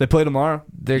Tribe. They play tomorrow.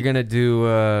 they're going to do...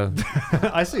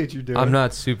 I see what you're doing. I'm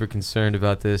not super concerned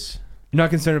about this. You're not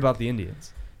concerned about the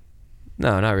Indians.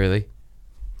 No, not really.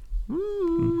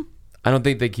 I don't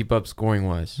think they keep up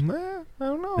scoring-wise. I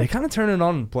don't know. They kind of turn it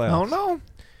on in the playoffs. I don't know.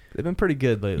 They've been pretty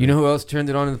good lately. You know who else turned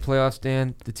it on in the playoffs,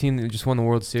 Dan? The team that just won the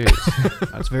World Series.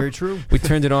 That's very true. We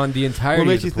turned it on the entirety What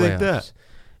makes of the you playoffs. think that?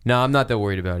 No, I'm not that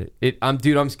worried about it.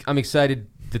 I'm excited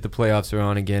that the playoffs are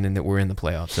on again and that we're in the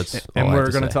playoffs. That's and all I have we're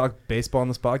to going to say. talk baseball on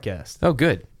this podcast. Oh,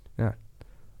 good.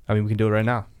 I mean, we can do it right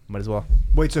now. Might as well.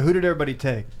 Wait, so who did everybody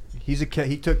take? He took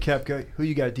Koepka. Who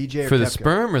you got, DJ or For the Koepka?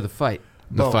 sperm or the fight?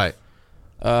 The Both. fight.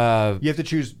 You have to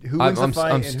choose who wins the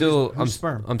fight and who's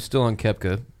sperm. I'm still on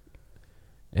Koepka,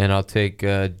 and I'll take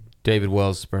David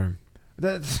Wells' sperm.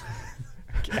 That's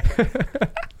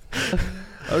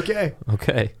okay.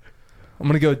 Okay. I'm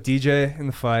going to go DJ in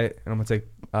the fight, and I'm going to take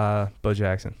Bo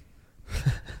Jackson.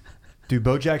 Dude,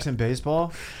 Bo Jackson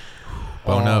baseball.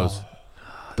 Bo Knows.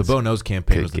 The Bo Knows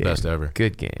campaign Good was the game. best ever.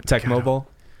 Good game. Tecmo Bowl.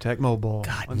 Tecmo Bowl.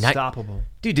 God, Unstoppable.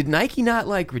 Dude, did Nike not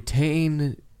like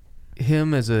retain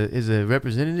him as a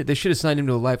representative? They should have signed him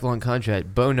to a lifelong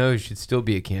contract. Bo Knows should still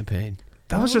be a campaign.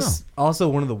 That was I don't just also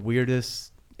one of the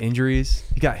weirdest injuries.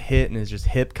 He got hit, and his just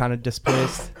hip kind of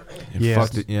displaced. It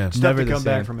fucked it. Yeah. It's tough Never to the come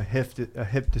back same. from a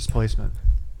hip displacement.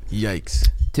 Yikes.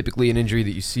 Typically an injury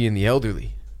that you see in the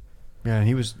elderly. Yeah, and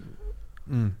he was.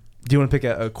 Do you want to pick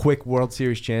a quick World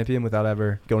Series champion without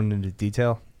ever going into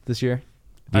detail this year?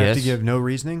 I have to Yes. give no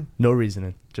reasoning. No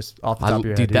reasoning. Just off the top of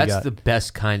your head. Dude, who you that's got? the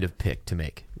best kind of pick to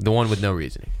make. The one with no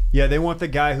reasoning. Yeah, they want the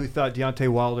guy who thought Deontay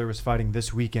Wilder was fighting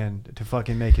this weekend to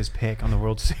fucking make his pick on the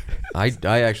World Series.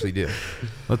 I actually do.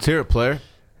 Let's hear it, player.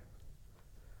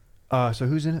 So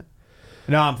who's in it?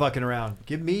 No, I'm fucking around.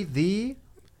 Give me the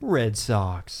Red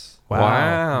Sox.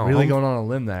 Wow. Really going on a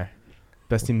limb there.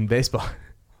 Best team in baseball.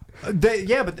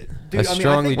 Dude, I I mean,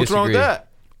 strongly I think What's wrong with disagree.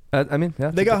 that? I mean,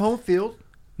 yeah. they got home field.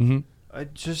 Mm-hmm.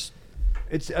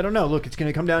 I don't know. Look, it's going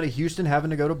to come down to Houston having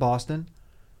to go to Boston.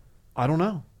 I don't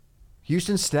know.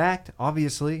 Houston's stacked,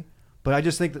 obviously, but I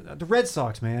just think that the Red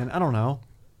Sox, man. I don't know.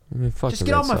 Fuck Just the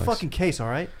get Red off my Sox. fucking case, all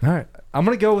right? All right. I'm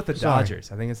going to go with the Sorry.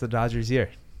 Dodgers. I think it's the Dodgers' year.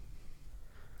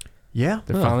 Yeah.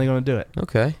 They're Huh. finally going to do it.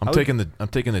 Okay. I'm taking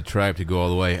the Tribe to go all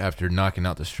the way after knocking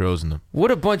out the Stros and the.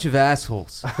 What a bunch of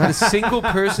assholes. Not a single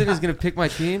person is going to pick my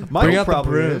team. Michael Bring out the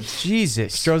probably brooms. is.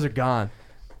 Jesus. Stros are gone.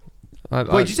 I-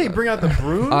 Wait, did you say bring out the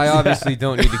brooms? I obviously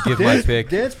don't need to give my Dan's, pick.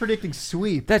 Dan's predicting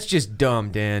sweep. That's just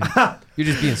dumb, Dan. You're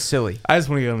just being silly. I just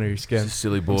want to get under your skin.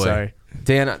 Silly I'm boy. sorry.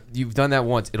 Dan, you've done that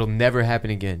once. It'll never happen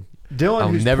again. Dylan, I'll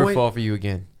who's never fall for you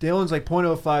again. Dylan's like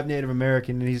 0.05 Native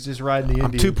American, and he's just riding the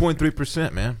I'm Indian.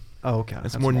 2.3%, man. Oh, okay.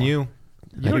 That's more than you.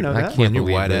 You don't know I that. can't Your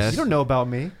believe white this. ass. You don't know about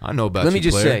me. I know about Let you, me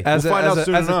just player. say- As we'll find out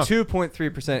soon as a enough.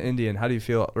 2.3% Indian, how do you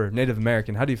feel, or Native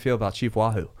American, how do you feel about Chief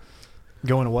Wahoo?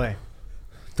 Going away.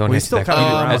 Don't Well, he's answer still that kinda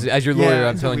question. around. As your lawyer, Yeah,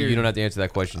 I'm it's telling you, weird. you don't have to answer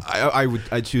that question.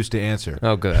 I'd choose to answer.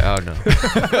 Oh, good. Oh,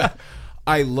 no.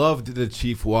 I loved the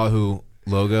Chief Wahoo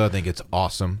logo. I think it's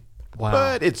awesome. Wow.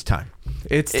 But it's time.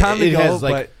 It's time to it go, has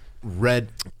but like red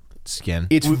skin.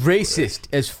 It's racist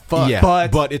as fuck. Yeah.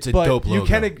 but it's a dope you logo.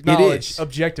 can It acknowledge is.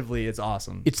 objectively it's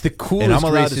awesome. It's the and coolest I'm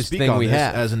allowed to racist speak thing on we this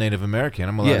have. as a Native American.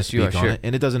 I'm allowed Yes, to you speak are, on sure. it,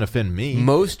 and it doesn't offend me.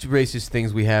 Most racist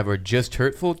things we have are just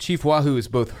hurtful. Chief Wahoo is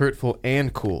both hurtful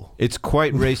and cool. It's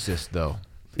quite racist, though.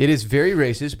 It is very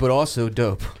racist, but also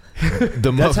dope. The That's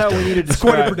most how we need to it's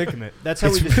quite a describe. predicament. That's how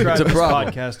we It's describe a this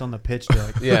problem. podcast on the pitch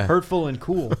deck. Yeah. Hurtful and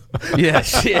cool.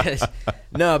 Yes, yes.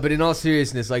 No, but in all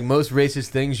seriousness, like most racist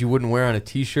things you wouldn't wear on a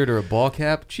T-shirt or a ball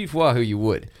cap, Chief Wahoo you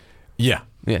would. Yeah,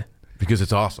 Yeah. because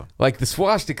it's awesome. Like the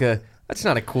swastika, that's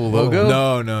not a cool logo.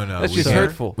 No. That's we just can't-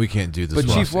 hurtful. We can't do this.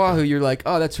 But Chief Wahoo, you're like,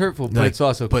 oh, that's hurtful, but it's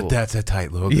also cool. But that's a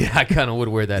tight logo. Yeah, I kind of would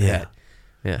wear that Yeah. hat.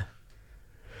 Yeah.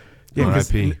 Yeah,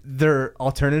 'cause RIP. their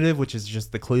alternative, which is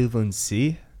just the Cleveland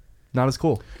C, not as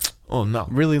cool. Oh no.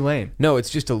 Really lame. No, it's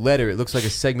just a letter. It looks like a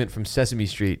segment from Sesame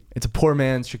Street. It's a poor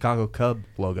man's Chicago Cub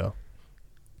logo.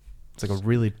 It's like a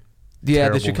really Yeah,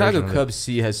 the terrible Chicago version of it. Cubs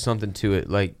C has something to it.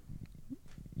 Like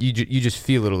you just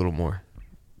feel it a little more.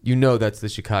 You know that's the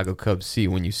Chicago Cubs C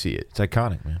when you see it. It's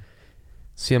iconic, man.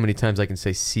 See how many times I can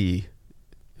say C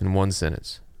in one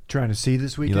sentence. Trying to see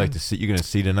this weekend. You like to see? You're gonna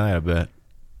see tonight, I bet.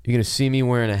 You're gonna see me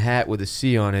wearing a hat with a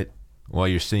C on it While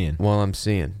you're seeing. while I'm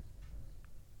seeing.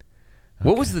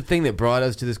 What was the thing that brought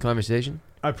us to this conversation?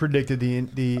 I predicted the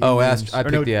Oh, Indians, I or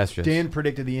picked the Astros. Dan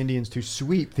predicted the Indians to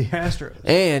sweep the Astros.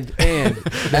 And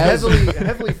The as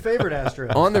heavily favored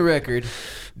Astros. on the record,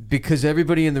 because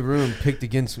everybody in the room picked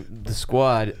against the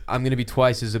squad, I'm gonna be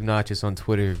twice as obnoxious on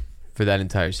Twitter for that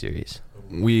entire series.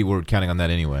 We were counting on that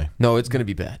anyway. No, it's gonna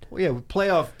be bad. Well, yeah,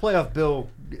 playoff Bill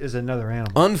is another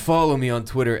animal. Unfollow me on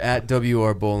Twitter at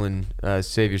WRBolin.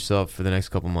 Save yourself for the next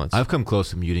couple months. I've come close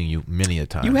to muting you many a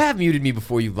time. You have muted me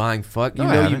before, you lying fuck. You No,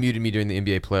 I know you haven't. muted me during the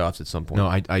NBA playoffs at some point. No,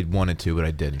 I wanted to, but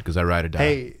I didn't because I ride or die.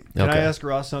 Hey, can I Okay. ask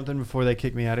Ross something before they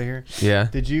kick me out of here? Yeah.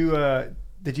 Did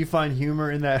you find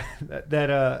humor in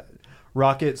that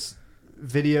Rockets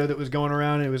video that was going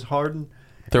around? It was Harden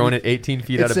Throwing it 18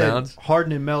 feet It out of said, bounds.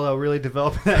 Harden and Melo really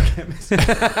developing that chemistry.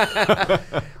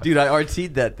 Dude, I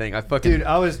RT'd that thing. I fucking. Dude,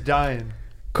 I was dying.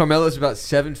 Carmelo's about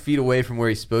 7 feet away from where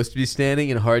he's supposed to be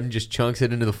standing, and Harden just chunks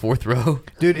it into the fourth row.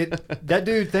 Dude, that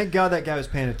dude, thank God that guy was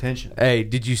paying attention. Hey,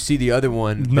 did you see the other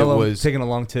one Melo that was taking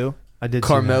along too. I did see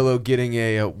Carmelo getting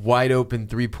a wide open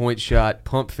 3-point shot,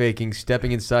 pump faking,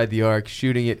 stepping inside the arc,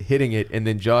 shooting it, hitting it, and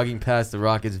then jogging past the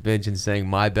Rockets bench and saying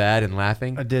 "my bad" and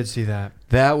laughing? that. I did see that.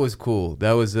 That was cool.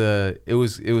 That was it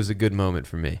was a good moment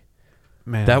for me.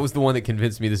 Man. That was the one that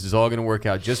convinced me this is all going to work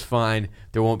out just fine.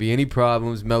 There won't be any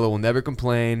problems. Melo will never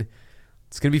complain.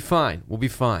 It's going to be fine. We'll be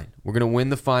fine. We're going to win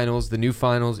the finals. The new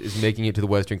finals is making it to the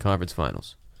Western Conference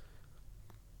Finals.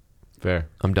 Fair.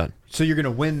 I'm done. So you're gonna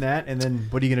win that, and then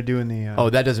what are you gonna do in the? Oh,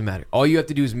 that doesn't matter. All you have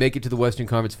to do is make it to the Western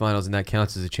Conference Finals, and that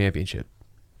counts as a championship.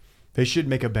 They should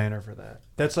make a banner for that.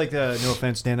 That's like the no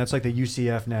offense, Dan. That's like the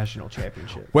UCF national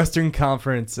championship. Western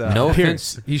Conference. No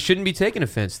appearance. offense. You shouldn't be taking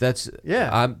offense. That's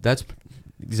that's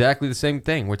exactly the same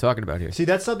thing we're talking about here. See,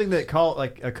 that's something that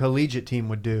like a collegiate team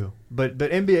would do, but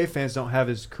NBA fans don't have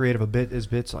as creative as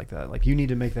bits like that. Like you need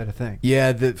to make that a thing.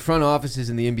 Yeah, the front offices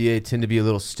in the NBA tend to be a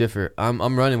little stiffer.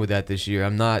 I'm running with that this year.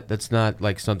 I'm not. That's not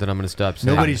like something I'm going to stop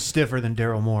saying. Nobody's stiffer than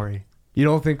Daryl Morey. You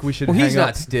don't think we should Well, hang he's up?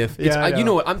 not stiff. Yeah, I you know.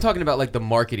 know what? I'm talking about like the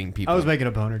marketing people. I was making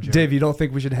a boner joke. Dave, you don't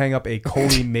think we should hang up a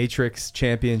Coley Matrix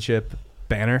Championship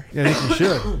banner? Yeah, I think you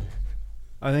should.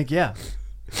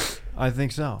 I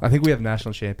think so. I think we have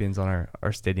national champions on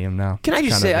our stadium now. Can I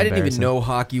just Kind say of I didn't even embarrassing. know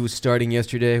hockey was starting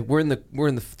yesterday. We're in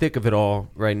the thick of it all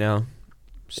right now.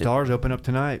 Stars open up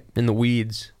tonight. In the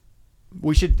weeds.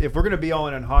 We should, if we're gonna be all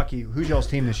in on hockey. Who's y'all's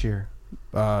team this year?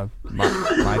 My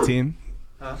team.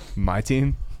 Huh? My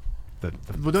team. The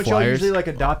Well, don't y'all Flyers. usually like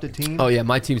adopt a team? Oh yeah,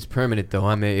 my team's permanent though.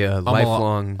 I'm a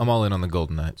lifelong. I'm all in on the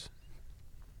Golden Knights.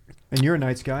 And you're a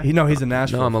Knights guy. He's a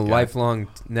Nashville. No, I'm a guy. lifelong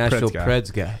Nashville guy.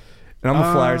 Preds guy. And I'm a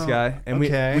Oh, Flyers guy. And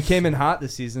okay. we came in hot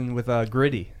this season with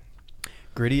Gritty.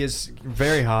 Gritty is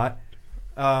very hot.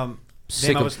 Sick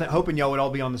Dan, I of- was hoping y'all would all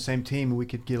be on the same team and we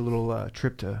could get a little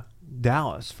trip to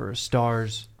Dallas for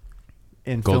Stars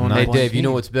and Golden filling Hey up one Dave, you know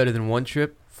team. what's better than one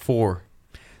trip? 4.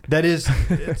 That is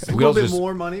it's a We little also bit just-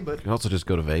 more money, but We can also just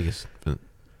go to Vegas.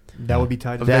 that would be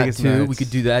tight. The That Vegas too. Knights. We could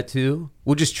do that too.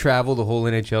 We'll just travel the whole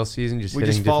NHL season. Just We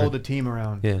hitting just follow different- the team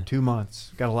around. Yeah. 2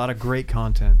 months. Got a lot of great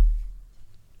content.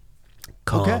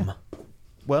 Calm. Okay.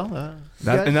 Well,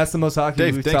 And that's the most hockey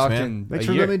Dave, we've thanks, talked man. in thanks a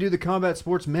for year. letting me do the Combat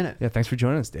Sports Minute. Yeah, thanks for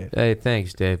joining us, Dave. Hey,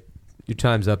 thanks, Dave. Your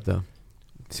time's up though.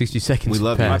 60 seconds. We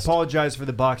love you. I passed. apologize for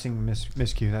the boxing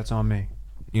miscue. That's on me.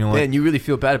 You know what? Man, you really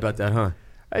feel bad about that, huh?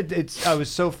 I was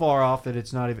so far off that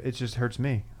it's not. It just hurts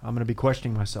me. I'm going to be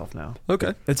questioning myself now.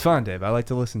 Okay. It's fine, Dave. I like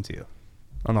to listen to you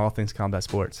on all things combat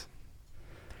sports.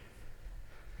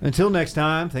 Until next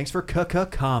time, thanks for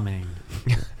calming.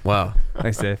 Wow.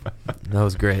 Thanks, Dave. That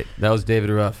was great. That was David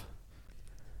Ruff.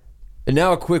 And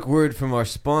now a quick word from our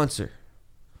sponsor.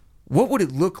 What would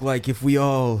it look like if we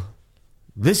all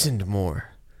listened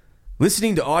more?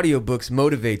 Listening to audiobooks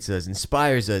motivates us,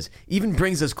 inspires us, even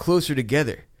brings us closer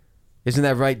together. Isn't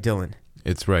that right, Dylan?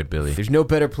 It's right, Billy. There's no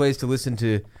better place to listen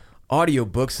to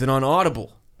audiobooks than on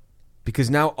Audible.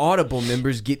 Because now Audible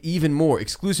members get even more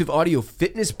exclusive audio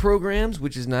fitness programs,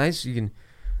 which is nice. You can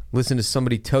listen to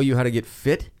somebody tell you how to get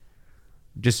fit.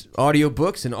 Just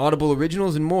audiobooks and Audible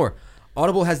originals and more.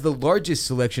 Audible has the largest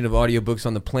selection of audiobooks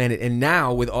on the planet, and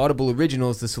now with Audible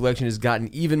Originals, the selection has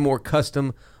gotten even more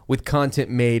custom with content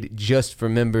made just for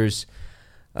members.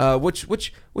 What's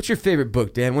your favorite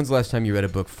book, Dan? When's the last time you read a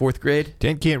book? 4th grade?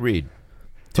 Dan can't read.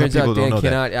 Turns Some people out don't Dan know that.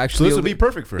 cannot actually. So this would be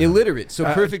perfect for him. Illiterate, so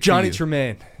perfect Johnny for you.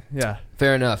 Tremaine. Yeah,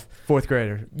 Fair enough. 4th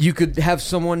grader. You could have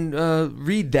someone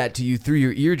read that to you through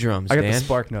your eardrums, I got Dan. the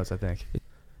Spark Notes, I think.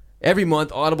 Every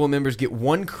month, Audible members get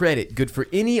 1 credit, good for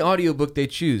any audiobook they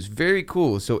choose. Very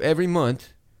cool. So every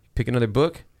month, pick another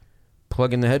book,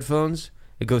 plug in the headphones,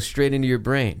 it goes straight into your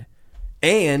brain.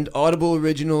 And Audible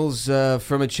Originals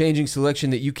from a changing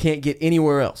selection that you can't get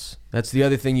anywhere else. That's the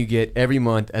other thing you get every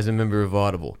month as a member of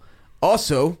Audible.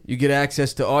 Also, you get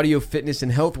access to audio fitness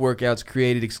and health workouts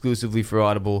created exclusively for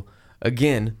Audible.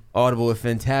 Again, Audible, a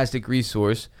fantastic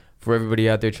resource for everybody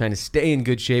out there trying to stay in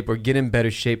good shape or get in better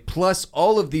shape. Plus,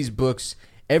 all of these books,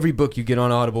 every book you get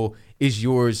on Audible is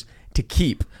yours to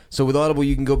keep. So with Audible,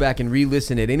 you can go back and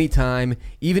re-listen at any time,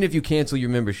 even if you cancel your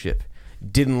membership.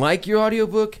 Didn't like your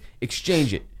audiobook?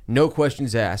 Exchange it. No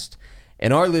questions asked.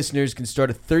 And our listeners can start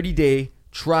a 30-day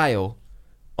trial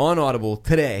on Audible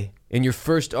today, and your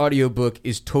first audiobook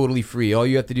is totally free. All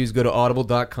you have to do is go to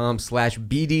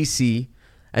audible.com/BDC,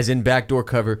 as in backdoor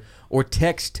cover, or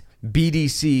text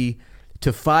BDC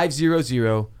to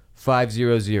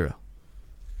 500-500.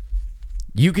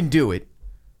 You can do it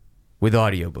with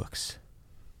audiobooks.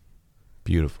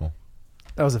 Beautiful.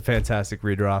 That was a fantastic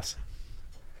read, Ross.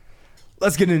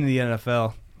 Let's get into the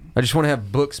NFL. I just want to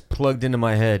have books plugged into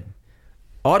my head.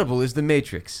 Audible is the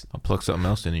Matrix. I'll plug something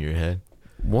else into your head.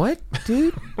 What,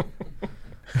 dude?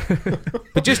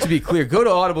 But just to be clear, go to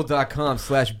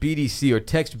audible.com/BDC or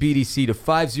text BDC to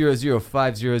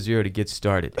 500-500 to get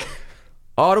started.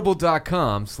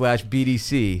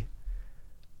 Audible.com/BDC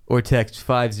or text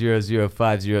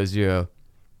 500-500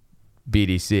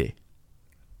 BDC.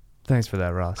 Thanks for that,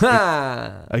 Ross.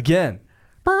 Ha! Again,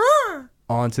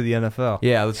 on to the NFL.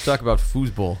 Yeah, let's talk about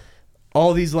foosball.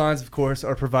 All these lines, of course,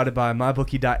 are provided by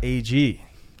mybookie.ag.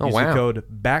 Oh, Use wow. the code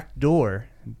BACKDOOR,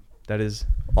 that is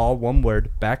all one word,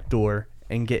 BACKDOOR,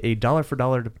 and get a dollar for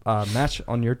dollar match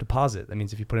on your deposit. That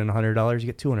means if you put in $100, you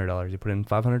get $200. You put in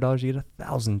 $500, you get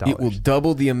 $1,000. It will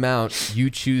double the amount you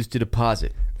choose to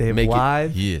deposit. They have Make it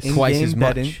live yes. in-game twice as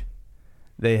much. betting.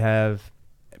 They have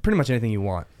pretty much anything you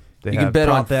want. They You have can bet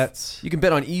prop on bets. You can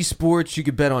bet on esports. You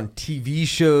can bet on TV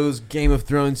shows, Game of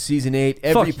Thrones season 8,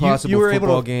 every possible you were football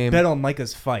able to game. bet on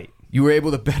Micah's fight. You were able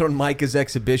to bet on Micah's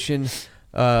exhibition.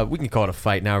 We can call it a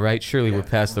fight now, right? Surely we're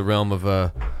past the realm of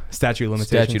Statute of limitations.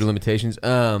 statute of limitations.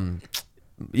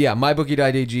 Yeah,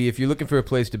 mybookie.ag. If you're looking for a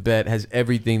place to bet, has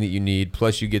everything that you need.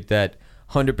 Plus, you get that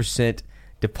 100%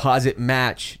 deposit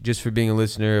match just for being a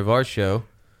listener of our show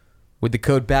with the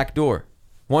code BACKDOOR.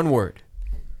 One word.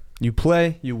 You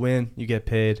play, you win, you get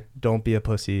paid. Don't be a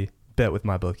pussy. Bet with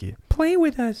MyBookie. Play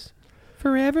with us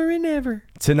forever and ever.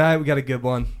 Tonight we got a good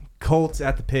one. Colts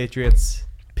at the Patriots.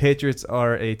 Patriots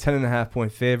are a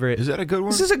 10.5-point favorite. Is that a good one?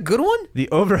 This is a good one. The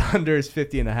over/under is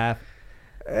 50.5.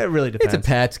 It really depends. It's a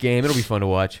Pats game. It'll be fun to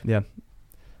watch. Yeah.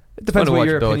 It depends to what watch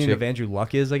your opinion Belichick. of Andrew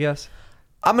Luck is, I guess.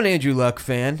 I'm an Andrew Luck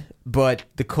fan, but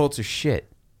the Colts are shit.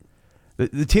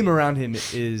 The team around him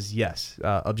is, yes,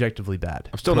 objectively bad.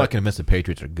 I'm still not convinced the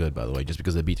Patriots are good, by the way, just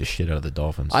because they beat the shit out of the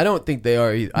Dolphins. I don't think they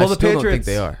are either. Well, I the still Patriots,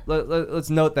 don't think they are.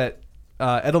 Let's note that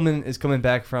Edelman is coming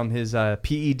back from his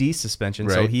PED suspension,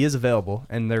 so Right. he is available,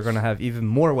 and they're going to have even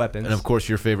more weapons. And of course,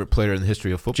 your favorite player in the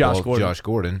history of football, Josh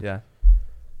Gordon. Yeah.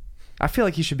 I feel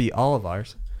like he should be all of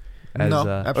ours. As, No, or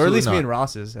at absolutely least me not. and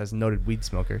Ross's as noted weed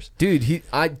smokers. Dude,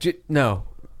 no.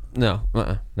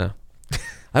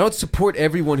 I don't support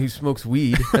everyone who smokes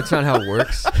weed. That's not how it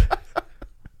works. I'm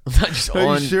not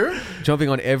just jumping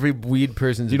on every weed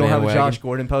person's You don't have a bandwagon. Josh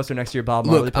Gordon poster next to your Bob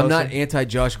Marley Look, poster? I'm not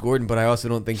anti-Josh Gordon, but I also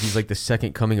don't think he's like the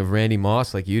second coming of Randy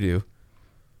Moss like you do.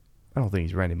 I don't think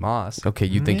he's Randy Moss. Okay,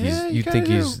 you think Yeah, he's you kinda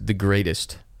he's the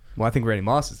greatest. Well, I think Randy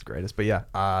Moss is the greatest, but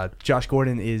yeah, Josh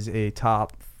Gordon is a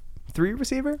top 3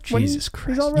 receiver. when Jesus he's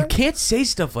Christ. all You right. can't say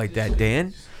stuff like that,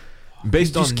 Dan.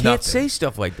 Based You on just can't nothing. say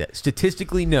stuff like that.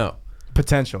 Statistically, no.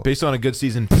 Potential. Based on a good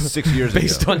season 6 years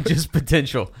Based ago. on just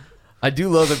potential. I do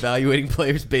love evaluating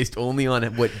players based only on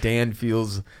what Dan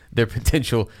feels their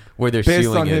potential, where their Based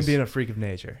ceiling on him is. being a freak of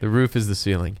nature. The roof is the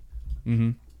ceiling.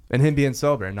 Mm-hmm. And him being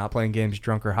sober and not playing games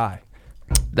drunk or high.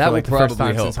 That For, will like, the first probably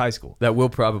time help. since high school. That will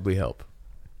probably help.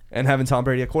 And having Tom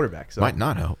Brady at quarterback. So Might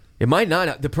not help. It might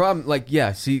not. The problem,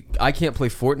 see, I can't play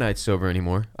Fortnite sober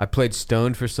anymore. I played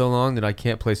stoned for so long that I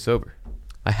can't play sober.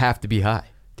 I have to be high.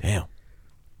 Damn.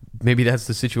 Maybe that's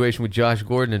the situation with Josh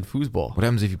Gordon and foosball. What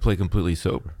happens if you play completely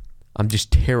sober? I'm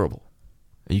just terrible.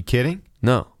 Are you kidding?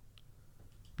 No.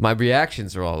 My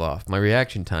reactions are all off. My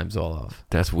reaction time's all off.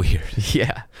 That's weird.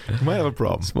 Yeah. You might have a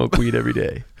problem. Smoke weed every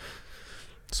day.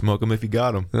 Smoke them if you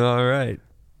got them. All right.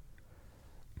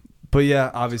 But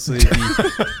yeah, obviously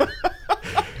the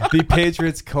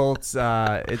Patriots Colts.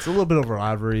 It's a little bit of a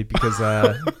rivalry because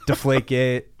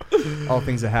Deflategate, all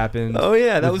things that happened. Oh,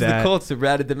 yeah. That with was the Colts that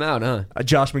ratted them out, huh?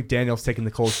 Josh McDaniels taking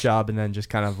the Colts job and then just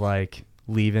kind of like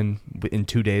leaving in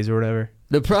 2 days or whatever.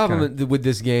 The problem with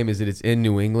this game is that it's in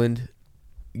New England,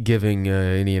 giving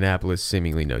Indianapolis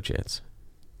seemingly no chance.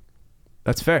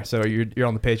 That's fair. So you're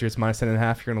on the Patriots minus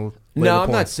 10.5. You're gonna No,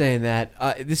 I'm not saying that.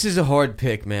 This is a hard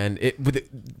pick, man.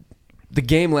 The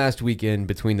game last weekend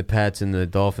between the Pats and the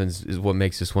Dolphins is what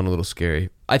makes this one a little scary.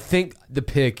 I think the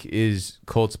pick is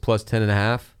Colts plus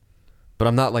 10.5, but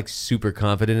I'm not like super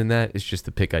confident in that. It's just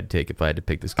the pick I'd take if I had to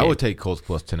pick this game. I would take Colts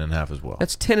plus 10.5 as well.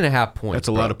 That's 10.5 points. That's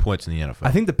a lot of points in the NFL.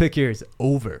 I think the pick here is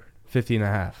over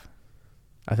 50.5.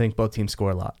 I think both teams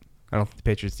score a lot. I don't think the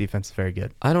Patriots defense is very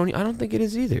good. I don't think it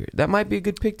is either. That might be a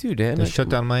good pick too, Dan. They shut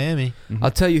down Miami.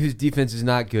 I'll tell you whose defense is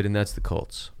not good, and that's the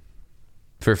Colts.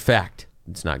 For a fact,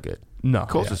 it's not good. No,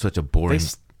 Colts yeah. are such a boring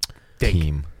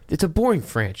team. It's a boring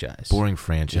franchise. Boring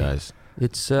franchise.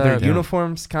 It's Their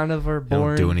uniforms kind of are They don't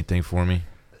boring. do anything for me.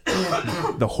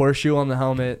 The horseshoe on the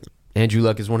helmet. Andrew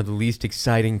Luck is one of the least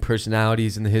exciting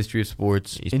personalities in the history of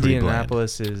sports. He's pretty bland.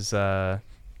 Indianapolis is,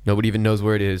 Nobody even knows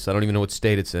where it is. I don't even know what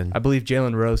state it's in. I believe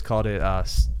Jalen Rose called it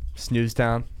snooze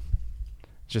town.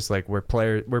 Just like where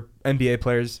NBA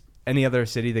players, any other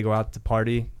city, they go out to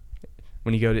party.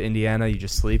 When you go to Indiana, you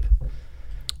just sleep.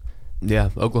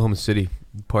 Yeah, Oklahoma City.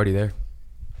 Party there.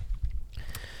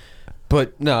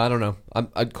 But, no, I don't know.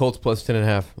 I'd Colts plus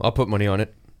 10.5. I'll put money on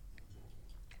it.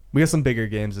 We got some bigger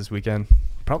games this weekend.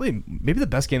 Probably, maybe the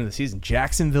best game of the season.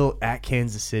 Jacksonville at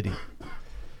Kansas City.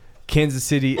 Kansas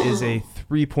City is a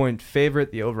 3-point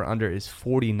favorite. The over-under is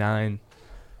 49.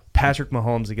 Patrick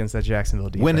Mahomes against that Jacksonville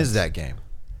defense. When is that game?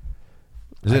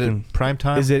 Is it in prime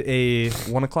time? Is it a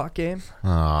 1 o'clock game?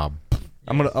 Ah,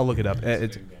 I'll look it up.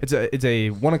 It's a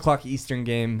 1 o'clock Eastern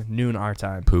game, noon our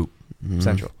time. poop.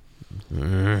 Central.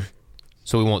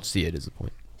 So we won't see it is the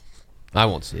point. I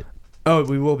won't see it. Oh,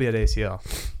 we will be at ACL.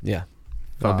 Yeah.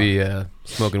 I'll be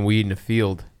smoking weed in a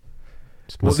field.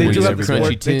 Well, Smoking they do, weed have the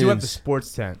every day. they do have the Tunes.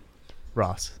 sports tent,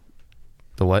 Ross.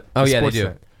 The what? Oh, The yeah, they sports do.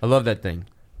 tent. I love that thing.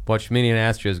 Watch Mini and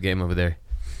Astros game over there.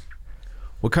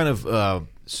 What kind of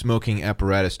smoking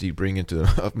apparatus do you bring into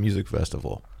a music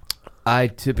festival? I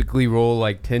typically roll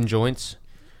like 10 joints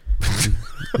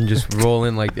and just roll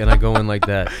in and I go in like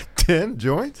that. 10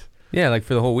 joints? Yeah, like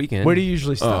for the whole weekend. Where do you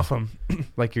usually stuff them?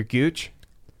 Like your gooch?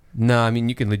 No, I mean,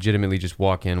 you can legitimately just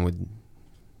walk in with,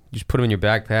 just put them in your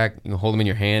backpack. You can hold them in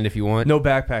your hand if you want. No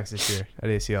backpacks this year at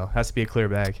ACL. Has to be a clear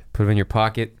bag. Put them in your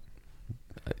pocket.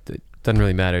 It doesn't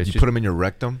really matter. It's You just, put them in your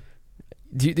rectum?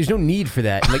 there's no need for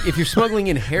that. Like if you're smuggling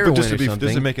in heroin Just or to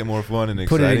something, make it more fun and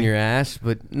put exciting. it in your ass.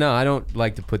 But no, I don't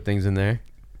like to put things in there.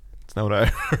 That's not what I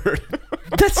heard.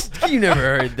 You never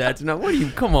heard that. No, what do you?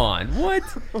 Come on, what?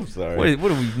 I'm sorry.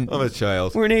 What are we? I'm a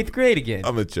child. We're in 8th grade again.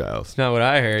 I'm a child. That's not what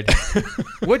I heard.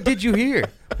 What did you hear?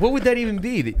 What would that even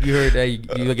be? That you heard?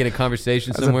 You look at a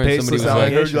conversation That's a somewhere and somebody baseless was I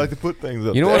like, heard you like to put things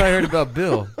up "You know there. what I heard about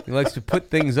Bill? He likes to put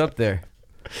things up there."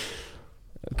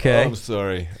 Okay. Oh, I'm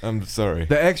sorry. I'm sorry.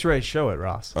 The X-rays show it,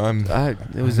 Ross.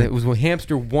 It was a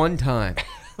hamster one time,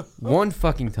 one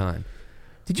fucking time.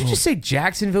 Did you just say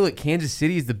Jacksonville at Kansas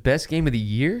City is the best game of the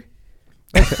year?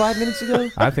 Like 5 minutes ago?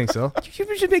 I think so.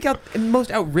 You should make out the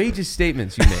most outrageous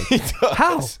statements you make.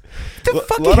 How? The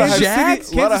fucking lot of hype-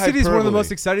 Jags? a lot of Kansas City is one of the hyperbole.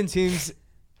 most exciting teams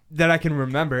that I can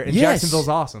remember, and Yes. Jacksonville's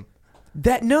awesome.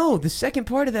 The second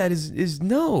part of that is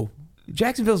no.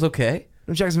 Jacksonville's okay.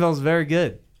 Jacksonville's very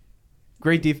good.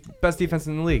 Best defense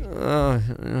in the league.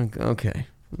 Okay.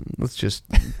 Let's just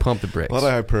pump the brakes. A lot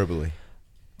of hyperbole.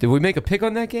 Did we make a pick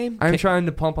on that game? I'm trying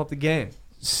to pump up the game.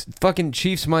 Fucking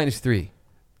Chiefs -3.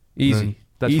 Easy.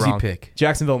 That's Easy wrong. pick.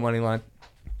 Jacksonville money line.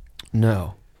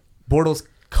 No. Bortles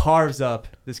carves up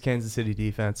this Kansas City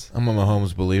defense, I'm a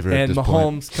Mahomes believer at and this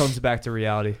Mahomes point. comes back to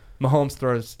reality. Mahomes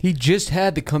throws. He just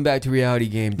had the comeback to reality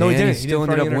game. No, he Dan. didn't. He He still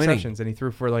didn't throw ended any up winning. interceptions, and he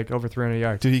threw for like over 300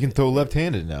 yards. Dude, he can throw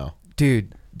left-handed now.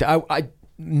 Dude, I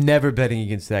never betting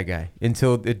against that guy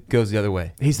until it goes the other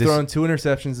way. He's thrown 2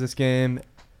 interceptions this game.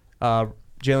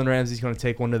 Jalen Ramsey's going to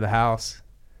take one to the house.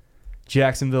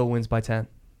 Jacksonville wins by 10.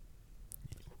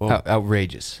 Well,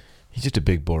 outrageous. he's just a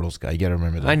big Bortles guy. You got to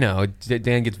remember that. I know.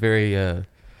 Dan gets very.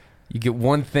 You get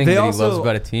one thing They that also- he loves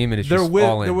about a team, and it's They're just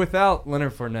all in. they're without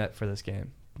Leonard Fournette for this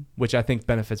game, which I think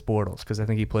benefits Bortles because I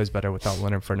think he plays better without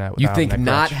Leonard Fournette. You without think that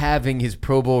not crutch. having his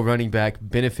Pro Bowl running back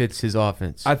benefits his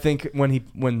offense? I think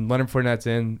when Leonard Fournette's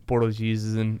in, Bortles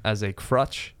uses him as a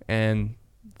crutch, and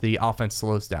the offense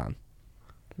slows down.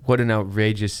 What an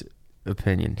outrageous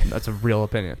opinion. That's a real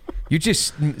opinion. You're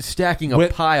just stacking a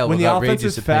pile when of the outrageous offense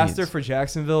is opinions. faster for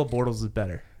Jacksonville, Bortles is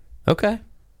better. Okay.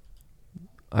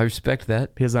 I respect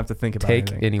that. He doesn't have to think about Take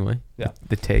anything. anyway. Yeah.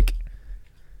 The take.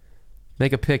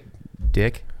 Make a pick,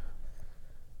 Dick.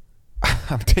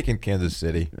 I'm taking Kansas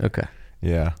City. Okay.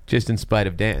 Yeah. Just in spite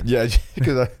of Dan. Yeah,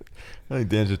 because I think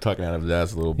Dan's just talking out of his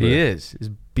ass a little bit. He is. His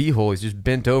beehole is just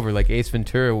bent over like Ace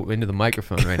Ventura into the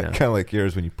microphone right now. Kind of like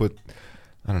yours when you put,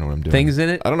 I don't know what I'm doing. Things in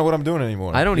it? I don't know what I'm doing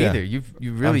anymore. I don't Yeah. either. You've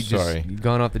really I'm sorry. just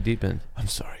gone off the deep end. I'm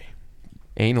sorry.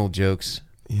 Anal jokes.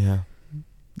 Yeah.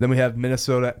 Then we have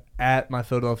Minnesota at my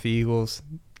Philadelphia Eagles.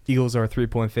 Eagles are a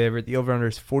 3-point favorite. The over-under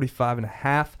is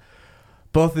 45.5.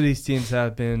 Both of these teams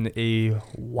have been a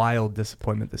wild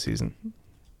disappointment this season.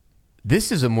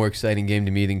 This is a more exciting game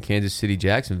to me than Kansas City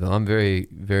Jacksonville. I'm very,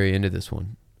 very into this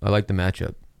one. I like the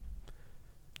matchup.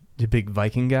 You a big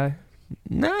Viking guy?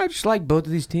 No, I just like both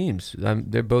of these teams.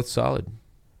 They're both solid.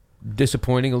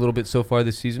 Disappointing a little bit so far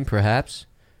this season, perhaps,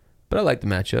 but I like the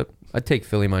matchup. I'd take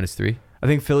Philly -3. I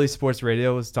think Philly Sports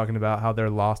Radio was talking about how their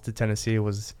loss to Tennessee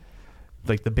was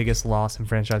like the biggest loss in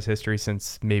franchise history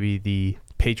since maybe the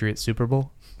Patriots Super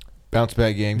Bowl. Bounce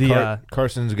back game.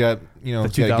 Carson's got, the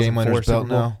he's got a game under his 2004 belt Super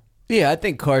Bowl. now. Yeah, I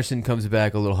think Carson comes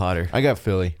back a little hotter. I got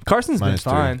Philly. Carson's been -3.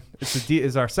 fine.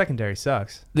 Is our secondary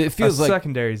sucks. It feels our like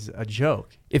secondary's a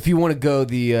joke. if you want to go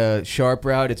the sharp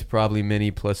route, it's probably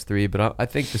mini +3, but I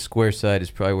think the square side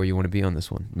is probably where you want to be on this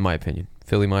one, in my opinion.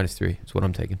 Philly -3 is what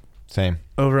I'm taking. Same.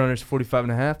 Over-under is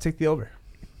 45.5. Take the over.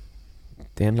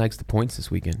 Dan likes the points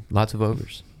this weekend. Lots of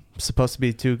overs. Supposed to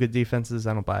be two good defenses.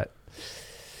 I don't buy it.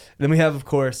 Then we have, of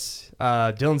course,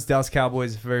 Dylan's Dallas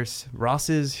Cowboys versus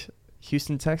Ross's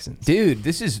Houston Texans. Dude,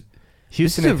 this is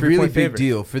Houston a a really 3-point big favorite.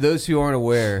 deal. For those who aren't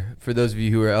aware, for those of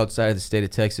you who are outside of the state of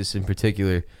Texas in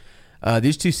particular,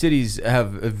 these two cities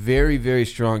have a very, very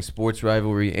strong sports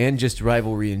rivalry and just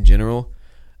rivalry in general.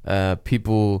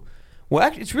 Well,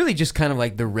 actually, it's really just kind of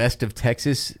like the rest of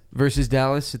Texas versus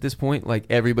Dallas at this point. Like,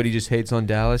 everybody just hates on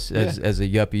Dallas as a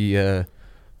yuppie I'm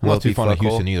not wealthy too fond of fuckhole.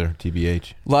 Houston either,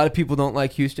 TBH. A lot of people don't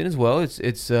like Houston as well.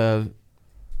 It's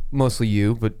mostly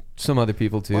you, but some other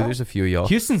people too. Well, There's a few of y'all.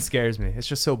 Houston scares me. It's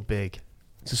just so big.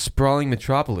 It's a sprawling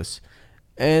metropolis.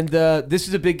 And this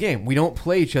is a big game. We don't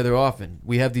play each other often.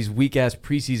 We have these weak-ass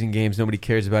preseason games nobody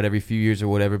cares about every few years or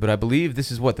whatever, but I believe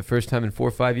this is, the first time in 4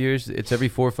 or 5 years? It's every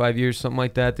 4 or 5 years, something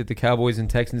like that the Cowboys and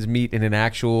Texans meet in an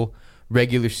actual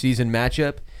regular season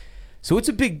matchup. So it's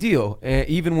a big deal,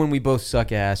 even when we both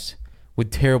suck ass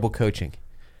with terrible coaching.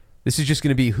 This is just going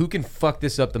to be who can fuck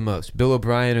this up the most, Bill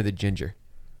O'Brien or the Ginger.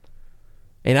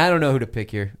 And I don't know who to pick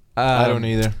here. I don't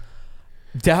either.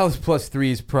 Dallas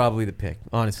 +3 is probably the pick.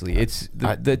 Honestly, it's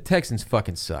the Texans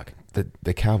fucking suck.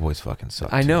 The Cowboys fucking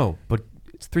suck. I too. know, but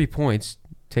it's 3 points.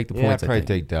 Take the Yeah, I'd points. probably I think.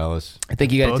 take Dallas I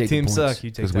think you got to Both take teams the points. suck.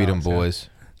 You take because we them Dallas,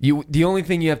 yeah. boys. The only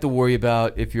thing you have to worry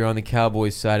about if you're on the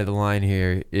Cowboys side of the line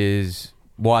here is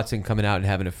Watson coming out and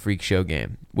having a freak show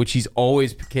game, which he's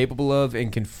always capable of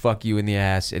and can fuck you in the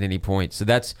ass at any point. So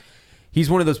he's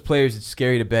one of those players that's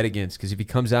scary to bet against because if he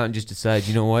comes out and just decides,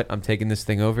 you know what, I'm taking this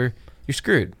thing over, you're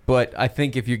screwed. But I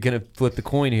think if you're going to flip the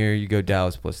coin here, you go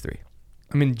Dallas +3.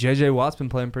 I mean, J.J. Watt's been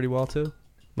playing pretty well, too,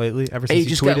 lately. Ever since Hey, he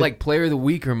just got tweeted. like player of the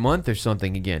week or month or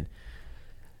something again.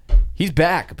 He's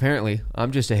back, apparently.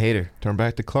 I'm just a hater. Turn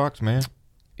back the clocks, man.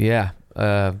 Yeah.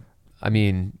 I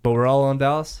mean, But we're all on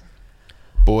Dallas?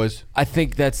 Boys. I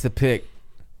think that's the pick.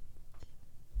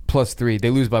 +3.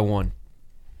 They lose by 1.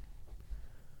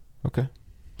 Okay.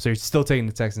 So you're still taking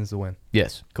the Texans to win.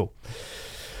 Yes. Cool.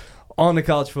 On to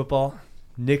college football.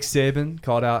 Nick Saban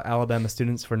called out Alabama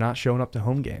students for not showing up to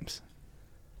home games.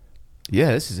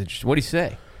 Yeah, this is interesting. What'd he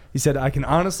say? He said, I can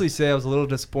honestly say I was a little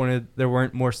disappointed there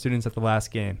weren't more students at the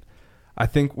last game. I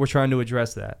think we're trying to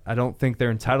address that. I don't think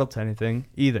they're entitled to anything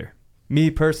either. Me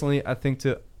personally, I think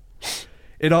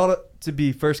it ought to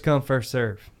be first come, first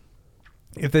serve.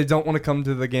 If they don't want to come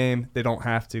to the game, they don't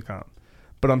have to come.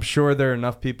 But I'm sure there are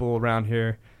enough people around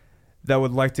here that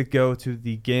would like to go to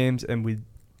the games, and we'd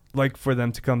like for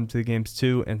them to come to the games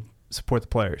too and support the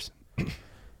players.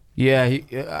 Yeah,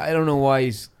 I don't know why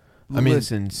he's...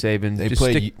 Listen, Saban. They just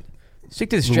play stick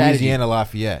to the strategy. Louisiana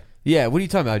Lafayette. Yeah, what are you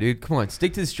talking about, dude? Come on,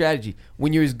 stick to the strategy.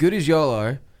 When you're as good as y'all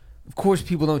are, of course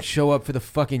people don't show up for the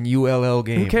fucking ULL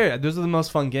game. Who cares? Those are the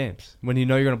most fun games. When you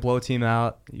know you're going to blow a team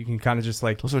out, you can kind of just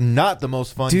like... Those are not the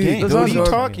most fun Dude, games. those What are are you the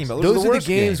talking games. about? Those are the worst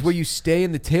games where you stay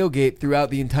in the tailgate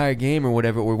throughout the entire game or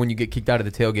whatever, or when you get kicked out of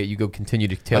the tailgate, you go continue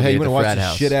to tailgate Hey, you at want the to watch frat a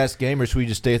house. shit ass game, or should we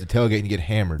just stay at the tailgate and get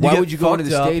hammered? Why get would you go into fucked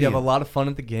the up, stadium? You have a lot of fun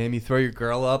at the game. You throw your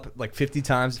girl up like 50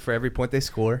 times for every point they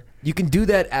score. You can do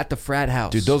that at the frat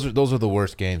house. Dude, those are the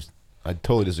worst games. I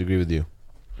totally disagree with you.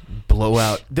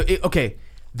 Blowout.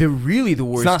 They're really the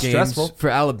worst not games stressful. for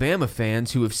Alabama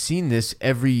fans who have seen this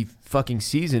every fucking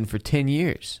season for 10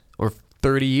 years or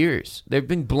 30 years. They've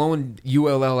been blowing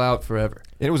ULL out forever.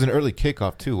 And it was an early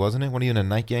kickoff too, wasn't it? Wasn't even a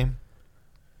night game.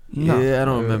 Yeah, I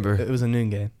don't remember. It was a noon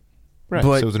game. Right.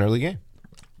 But- so it was an early game.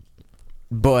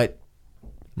 But I'm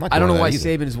not I don't know going why to that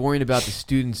either. Saban is worrying about the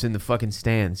students in the fucking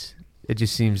stands. It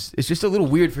just seems it's just a little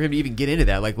weird for him to even get into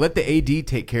that. Like, let the AD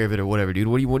take care of it or whatever, dude.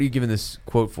 What are you giving this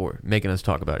quote for? Making us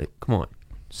talk about it? Come on,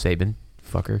 Saban,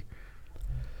 fucker.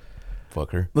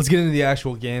 Fucker. Let's get into the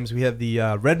actual games. We have the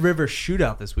Red River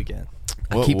Shootout this weekend.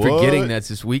 I keep forgetting that's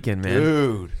this weekend, man.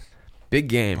 Dude. Big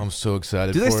game. I'm so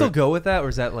excited Do for they still it. go with that, or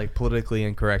is that like politically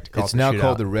incorrect to call It's it the now shootout?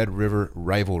 called the Red River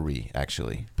Rivalry,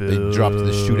 actually. Boo. They dropped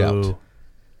the shootout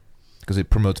because it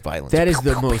promotes violence. That is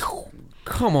the most.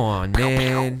 Come on,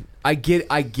 man. I get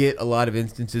a lot of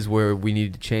instances where we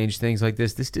need to change things like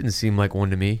this. This didn't seem like one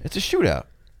to me. It's a shootout.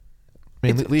 I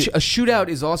mean, A shootout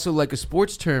is also like a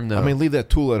sports term, though. leave that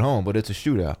tool at home, but it's a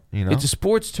shootout. You know, It's a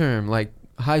sports term, like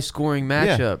high scoring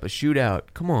matchup, a shootout.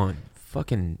 Come on,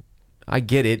 fucking. I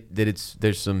get it that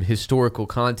there's some historical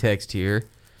context here.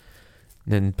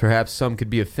 Then perhaps some could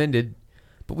be offended,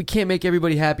 but we can't make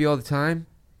everybody happy all the time.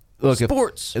 look.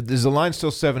 Sports. Is the line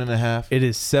still 7.5? It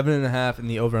is 7.5, and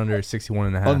the over/under is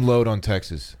 61.5. Unload on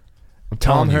Texas. I'm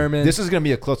Tom telling you, Herman. This is going to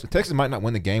be a close. Texas might not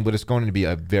win the game, but it's going to be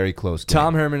a very close game.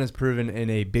 Tom Herman has proven in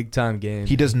a big time game.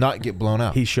 He does not get blown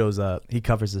out. He shows up. He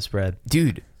covers the spread.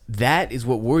 Dude, that is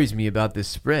what worries me about this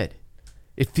spread.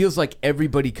 It feels like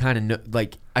everybody kind of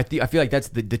I feel like that's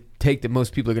the take that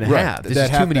most people are going to have. This is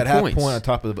too many that half points. point on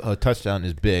top of a touchdown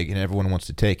is big, and everyone wants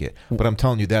to take it. But I'm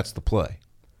telling you, that's the play.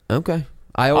 Okay,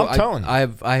 I'm telling you.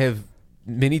 I have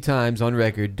many times on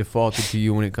record defaulted to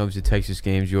you when it comes to Texas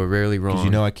games. You are rarely wrong. Because you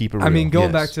know I keep it real. I mean,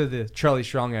 going Yes. back to the Charlie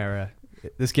Strong era,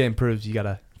 this game proves you got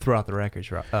to throw out the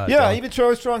records. Yeah, Dylan. even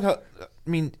Charlie Strong. I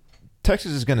mean,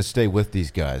 Texas is going to stay with these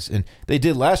guys, and they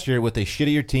did last year with a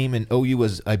shittier team, and OU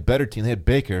was a better team. They had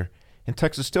Baker, and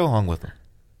Texas still hung with them.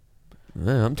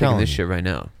 Yeah, I'm taking telling this you. shit right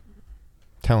now.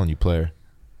 Telling you, player.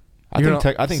 I You're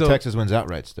think not- so- Texas wins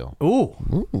outright still. Ooh,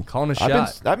 calling a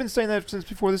shot. I've been saying that since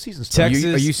before the season started.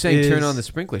 Texas Are you saying turn is on the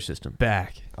sprinkler system?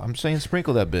 back. I'm saying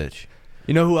sprinkle that bitch.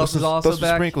 You know who else Throw is some- also throw some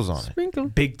back? sprinkles on it. Sprinkle.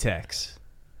 Big Tex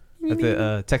at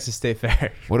the Texas State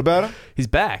Fair. What about him? He's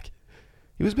back.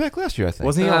 He was back last year, I think.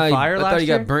 Wasn't he on fire I last thought he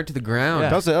year? got burnt to the ground. Yeah.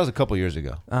 That was a couple years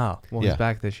ago. Oh, well, Yeah. he's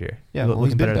back this year. Yeah, Looking well,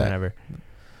 he's been better than back. ever.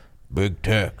 Big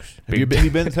Tex. Have Big you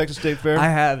been to Texas State Fair? I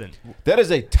haven't. That is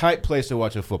a tight place to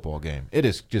watch a football game. It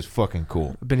is just fucking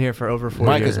cool. I've been here for over 4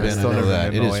 Mike years. has and been. still I know never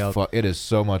that. made It my is. way out. It is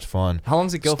so much fun. How long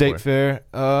does it go State for?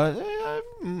 Fair,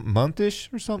 month-ish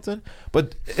or something.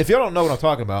 But if y'all don't know what I'm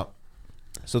talking about,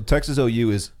 so Texas OU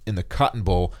is in the Cotton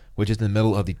Bowl, which is in the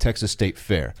middle of the Texas State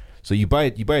Fair. So you buy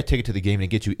a ticket to the game and it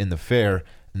gets you in the fair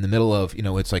in the middle of,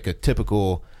 it's like a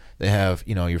typical. They have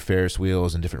your Ferris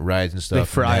wheels and different rides and stuff. They and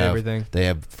fry have- everything. They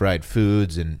have fried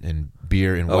foods and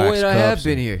beer and Oh wax wait, cups. I have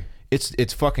been and here,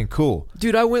 It's fucking cool.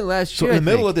 dude. I went last So year. in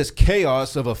the middle of this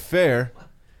chaos of a fair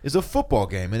is a football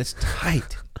game, and it's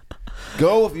tight.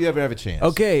 Go if you ever have a chance.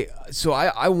 Okay, so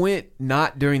I went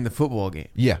not during the football game.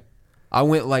 Yeah. I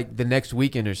went like the next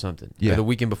weekend or something. Yeah. Or the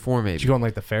weekend before maybe. Did you go on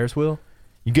like the Ferris wheel?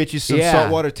 You get you some Yeah.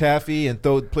 saltwater taffy and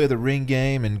play the ring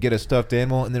game and get a stuffed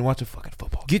animal and then watch a fucking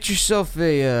football game. Get yourself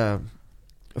a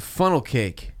funnel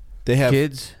cake, They have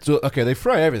kids. So okay, they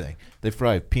fry everything. They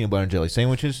fry peanut butter and jelly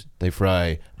sandwiches. They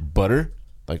fry butter,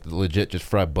 like legit just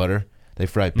fry butter. They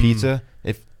fry pizza.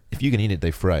 If you can eat it,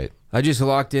 they fry it. I just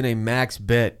locked in a max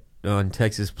bet on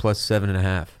Texas plus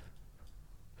 7.5.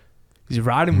 He's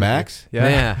riding with Max? you.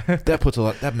 Yeah. That puts a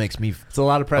lot. That makes me It's a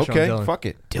lot of pressure okay. on Dylan. Fuck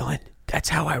it. Dylan, that's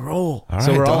how I roll. All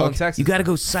So right, we're all dog. in Texas. You got to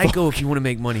go psycho if you want to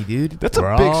make money, dude. That's a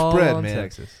We're big all spread, in man.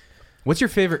 Texas. What's your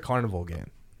favorite carnival game?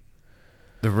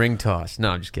 The ring toss. No,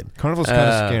 I'm just kidding. Carnivals kind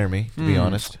of scare me, to be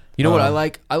honest. You know what I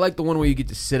like? I like the one where you get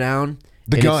to sit down.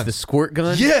 The and gun. It's the squirt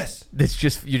gun. Yes, That's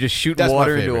just you're just shooting That's my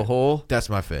water into favorite. a hole. that's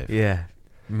my favorite. Yeah,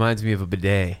 reminds me of a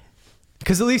bidet.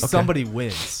 Because at least Okay. somebody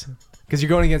wins. Because you're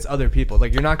going against other people.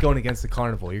 Like, you're not going against the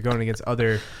carnival. You're going against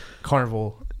other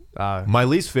carnival. My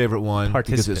least favorite one, because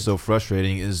Participants. it's so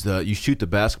frustrating, is you shoot the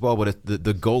basketball, but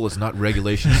the goal is not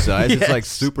regulation size. It's like Yes.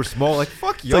 super small. Like,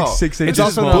 fuck y'all. like 6 It's inches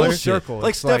also smaller. bullshit. Circle. Like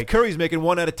It's Steph like- Curry's making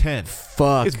 1 out of 10.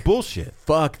 Fuck. It's bullshit.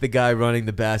 Fuck the guy running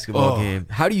the basketball Oh. game.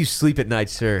 How do you sleep at night,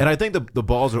 sir? And I think the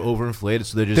balls are overinflated,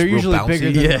 so they're just They're real usually bouncy.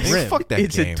 bigger than yes. the rim. Fuck that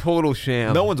it's game. a total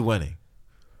sham. No one's winning.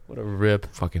 What a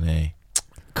rip. Fucking A.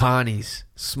 Connie's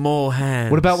small hands.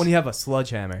 What about when you have a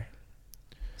sledgehammer?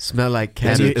 smell like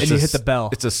And cannabis? you hit the bell.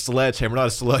 It's a sledgehammer, not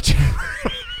a sledgehammer.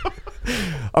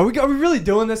 Are we really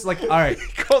doing this? Like, all right. He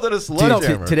called it a Dude,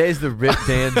 sledgehammer. today's the Rip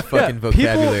Dan's fucking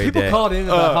vocabulary People day. called in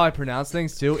about how I pronounce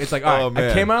things too. It's like, all right, I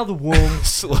man. came out of the womb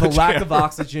with a lack of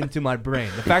oxygen to my brain.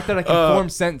 The fact that I can form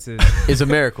sentences. Is a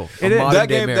miracle. It a is. modern that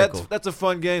day game, miracle. that's a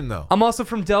fun game though. I'm also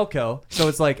from Delco, so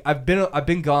it's like I've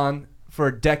been gone for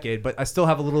a decade, but I still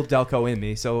have a little Delco in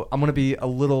me, so I'm gonna be a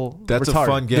little. That's retarded. a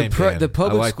fun game. Dan. The I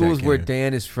public like that schools where game.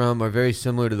 Dan is from are very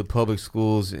similar to the public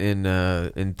schools in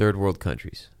third world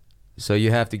countries. So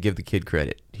you have to give the kid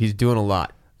credit. He's doing a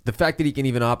lot. The fact that he can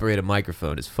even operate a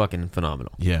microphone is fucking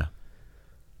phenomenal. Yeah.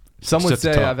 Some would Just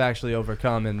to say talk. I've actually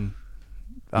overcome and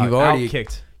You've already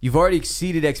outkicked. You've already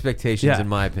exceeded expectations, Yeah. in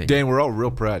my opinion. Dan, we're all real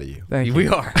proud of you. Thank you. We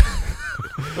are.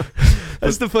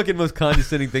 That's the fucking most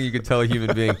condescending thing you could tell a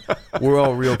human being. We're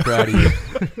all real proud of you.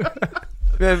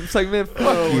 Man, it's like, man, fuck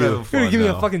we're you. having You're gonna fun give me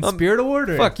a now. fucking spirit award?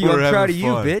 Or? Fuck you. We're I'm proud of having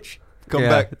you, fun. bitch. Come Yeah.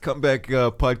 back,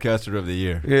 podcaster of the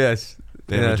year, Yes.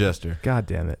 Dan Yeah. Majester. God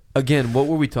damn it. Again, what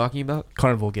were we talking about?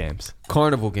 Carnival games.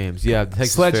 Carnival games. Yeah, the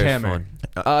Texas Fair is Sledgehammer.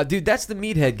 fun. Dude, that's the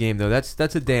meathead game though. That's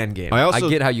a Dan game. I also-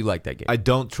 get how you like that game. I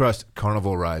don't trust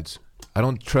carnival rides. I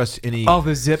don't trust any Oh,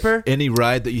 the zipper. any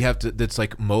ride that you have to that's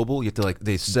like mobile. You have to like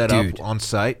they set Dude. up on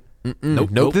site.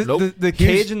 Nope. The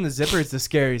cage and the zipper is the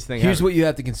scariest thing. Here's ever. what you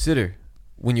have to consider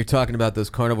when you're talking about those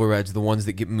carnival rides, the ones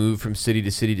that get moved from city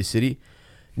to city to city.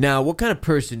 Now, what kind of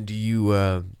person do you,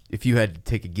 if you had to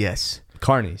take a guess,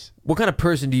 Carnies. what kind of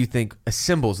person do you think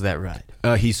assembles that ride?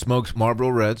 He smokes Marlboro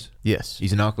Reds. Yes.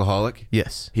 He's an alcoholic.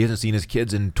 Yes. He hasn't seen his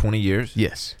kids in 20 years.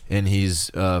 Yes. And he's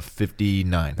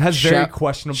 59. Has very Shou-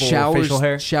 questionable showers, facial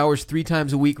hair. Showers 3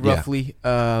 times a week, Yeah. roughly.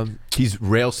 He's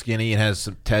rail skinny and has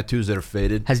some tattoos that are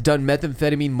faded. Has done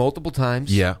methamphetamine multiple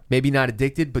times. Yeah. Maybe not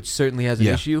addicted, but certainly has an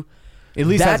Yeah. issue. At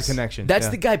least that's has a connection. That's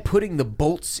Yeah. the guy putting the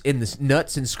bolts in the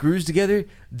nuts and screws together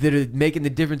that are making the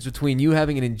difference between you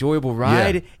having an enjoyable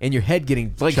ride Yeah. and your head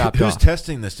getting Like, chopped who's off.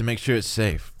 testing this to make sure it's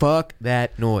safe? Fuck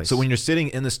that noise. So when you're sitting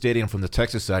in the stadium from the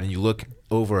Texas side and you look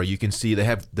over, you can see they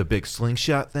have the big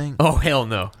slingshot thing. oh hell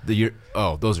no,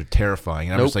 Those are terrifying.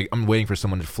 And I'm Nope. just like, I'm waiting for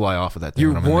someone to fly off of that thing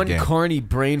you're when I'm in one the game. carny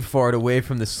brain fart away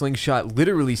from the slingshot,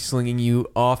 literally slinging you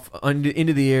off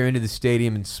into the air into the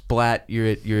stadium and splat. You're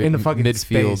at in the fucking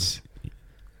midfield. space.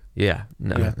 Yeah,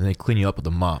 no. Yeah. And they clean you up with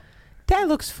a mop. That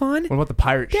looks fun. What about the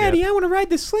pirate Daddy, ship? I want to ride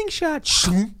the slingshot.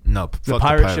 No, The fuck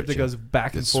pirate ship that goes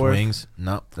back That and forth. swings.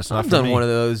 No, that's not I've for done me. one of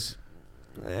those.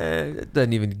 It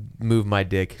doesn't even move my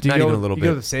dick. Do you Not go, even a little you go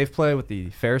to bit. the safe play with the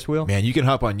Ferris wheel? Man, you can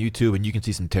hop on YouTube and you can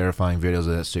see some terrifying videos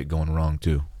of that shit going wrong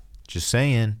too. Just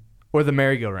saying. Or the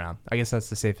merry-go-round? I guess that's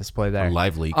the safest play there. A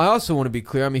live leak. I also want to be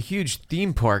clear. I'm a huge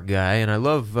theme park guy, and I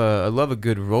love a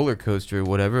good roller coaster or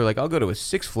whatever. Like I'll go to a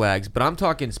Six Flags, but I'm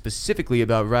talking specifically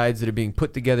about rides that are being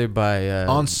put together by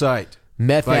On site.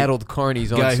 meth-addled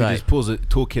carnies on Guy who site. just pulls a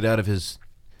toolkit out of his,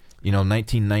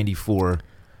 1994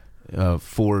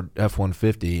 Ford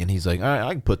F-150, and he's like, all right,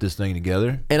 I can put this thing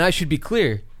together. And I should be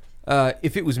clear.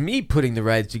 If it was me putting the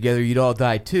rides together, you'd all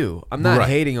die too. I'm not Right.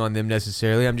 hating on them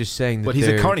necessarily. I'm just saying that But he's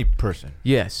a they're- carny person.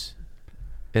 Yes,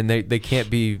 and they can't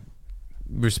be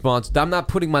responsible. I'm not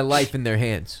putting my life in their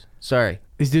hands. Sorry.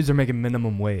 These dudes are making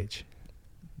minimum wage.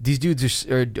 These dudes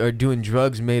are doing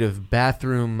drugs made of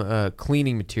bathroom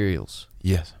cleaning materials.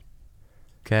 Yes.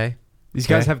 Okay. These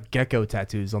Okay. guys have gecko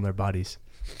tattoos on their bodies.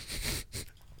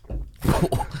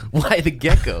 Why the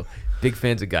gecko? Big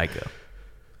fans of Geico.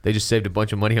 They just saved a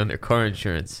bunch of money on their car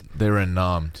insurance. They were in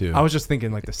Nam, too. I was just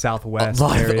thinking like the Southwest a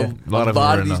lot area. of, lot a of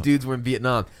lot them of were these in, dudes were in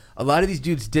Vietnam. A lot of these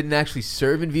dudes didn't actually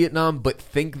serve in Vietnam, but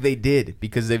think they did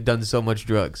because they've done so much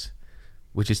drugs,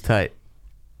 which is tight.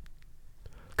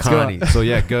 go. Connie. So,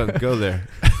 yeah, go there.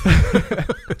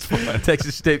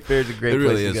 Texas State Fair is a great It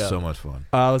really place is to go. so much fun.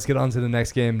 Let's get on to the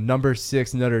next game. Number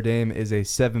 6, Notre Dame is a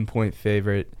 7-point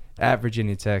favorite at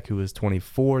Virginia Tech, who is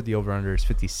 24. The over-under is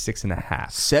 56.5.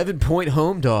 7-point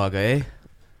home dog, eh?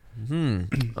 I'm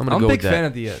gonna I'm go a big with that. fan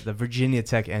of the Virginia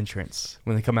Tech entrance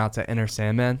when they come out to enter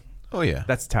Sandman. Oh, yeah.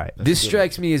 That's tight. This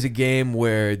strikes me as a game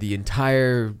where the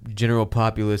entire general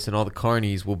populace and all the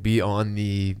carnies will be on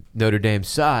the Notre Dame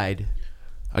side.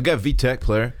 I got VTech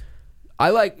player. I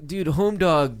like, dude, home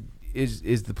dog is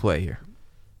the play here.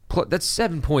 That's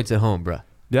 7 points at home, bruh.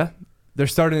 Yeah. They're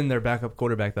starting their backup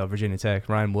quarterback, though, Virginia Tech,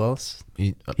 Ryan Willis.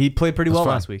 He, He played pretty That's well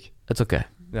fine. last week. That's okay.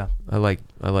 Yeah. I like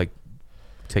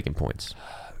taking points.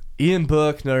 Ian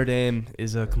Book, Notre Dame,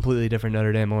 is a completely different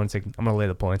Notre Dame. I'm gonna lay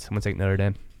the points. I'm gonna take Notre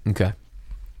Dame. Okay.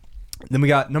 Then we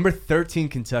got number 13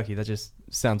 Kentucky. That just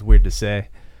sounds weird to say.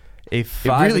 A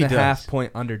 5.5 does.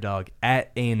 point underdog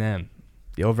at A&M.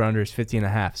 The over/under is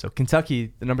 50.5. So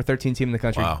Kentucky, the number 13 team in the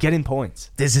country, Wow. getting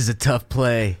points. This is a tough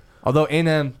play. Although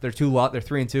A&M, they're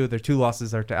 3-2. Their 2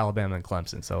 losses are to Alabama and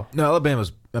Clemson. So No,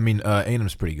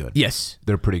 A&M's pretty good. Yes.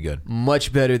 They're pretty good.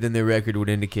 Much better than their record would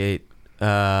indicate.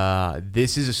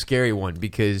 This is a scary one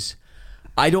because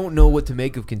I don't know what to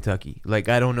make of Kentucky. Like,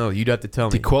 I don't know. You'd have to tell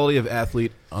me. The quality of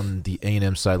athlete on the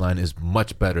A&M sideline is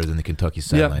much better than the Kentucky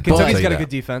sideline. I'll Kentucky's tell you got a that. good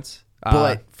defense.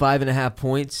 But 5.5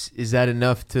 points, is that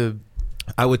enough to...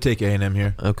 I would take A&M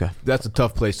here. Okay. That's a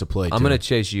tough place to play. I'm too. going to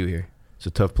chase you here. It's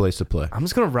a tough place to play. I'm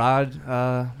just gonna ride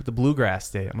with the Bluegrass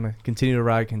State. I'm gonna continue to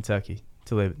ride Kentucky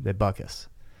till they buck us.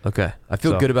 Okay. I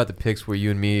feel So- good about the picks where you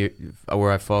and me,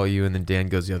 where I follow you, and then Dan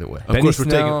goes the other way. Of Benny course,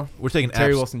 Snell, we're taking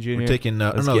Terry Apps- Wilson Jr. We're taking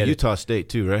Let's get it. Utah State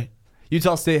too, right?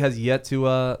 Utah State has yet to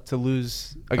lose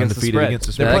against the Undefeated spread. against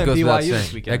the They're spread. That playing goes without BYU this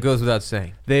saying. weekend. That goes without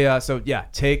saying. They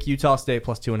take Utah State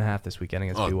plus 2.5 this weekend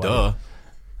against BYU.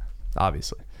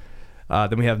 Obviously.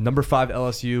 Then we have number 5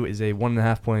 LSU is a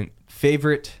 1.5 point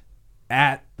favorite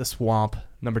at the Swamp.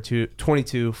 Number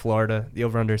 22 Florida. The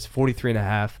over/under is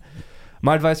 43.5.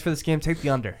 My advice for this game: take the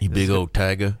under. You big old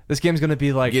tiger. This game's gonna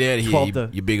be like Get out of 12 here,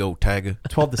 to you big old tiger.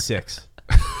 12 to 6.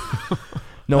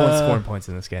 No one's scoring points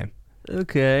in this game.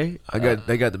 Okay.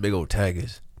 They got the big old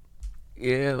tigers.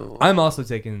 Yeah. I'm also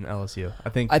taking LSU.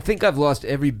 I think I've lost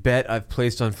every bet I've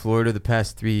placed on Florida the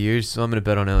past 3 years, so I'm going to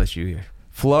bet on LSU here.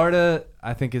 Florida,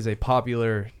 I think, is a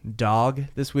popular dog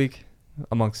this week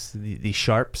amongst the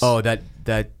sharps. Oh,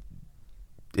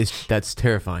 that's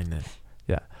terrifying then.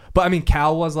 yeah. But I mean,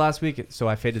 Cal was last week, so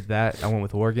I faded that. I went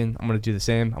with Oregon. I'm going to do the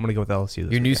same. I'm going to go with LSU.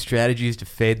 This Your new weekend. strategy is to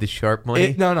fade the sharp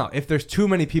money? No. If there's too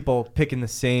many people picking the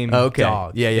same Okay.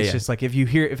 dog, Yeah, it's yeah. just like if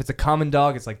it's a common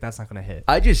dog, it's like that's not going to hit.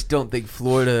 I just don't think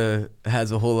Florida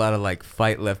has a whole lot of like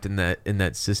fight left in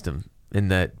that system, in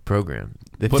that program.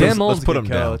 Dan Mullen's let's put a good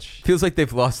them down. coach. Feels like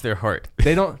they've lost their heart.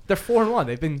 They're 4-1.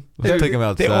 They've been. Let's take 'em They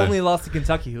outside. only lost to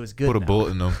Kentucky, who is good. Put a now. bullet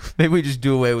in them. Maybe we just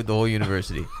do away with the whole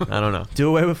university. I don't know. Do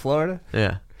away with Florida.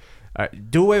 Yeah. All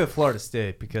right, do away with Florida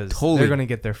State because Totally. they're going to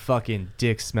get their fucking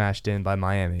dick smashed in by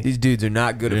Miami. These dudes are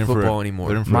not good They're at in for football a- anymore.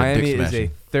 they're in for a Miami dick is a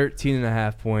smashing.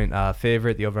 13.5 point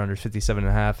favorite. The over/under is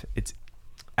 57.5. It's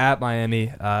at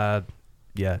Miami.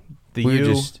 Yeah, the We were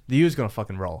U just- the U is going to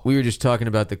fucking roll. We were just talking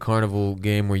about the carnival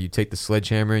game where you take the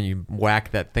sledgehammer and you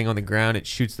whack that thing on the ground. It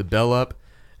shoots the bell up.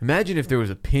 Imagine if there was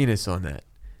a penis on that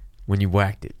when you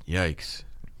whacked it. Yikes.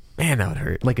 Man, that would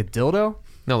hurt. Like a dildo,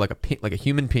 No, like a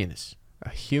human penis a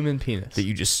human penis. that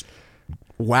you just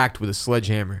whacked with a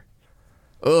sledgehammer.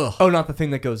 Ugh. Oh, not the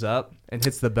thing that goes up and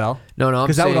hits the bell. No, I'm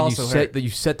 'Cause that saying would also hurt. you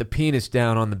set the penis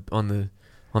down on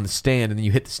the stand and then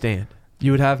you hit the stand. You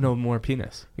would have no more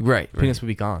penis. Right. Penis would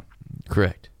be gone.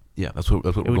 Correct. Yeah, that's what It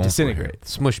we're would going for disintegrate.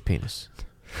 Smush penis.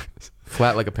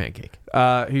 Flat like a pancake.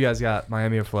 Who you guys got?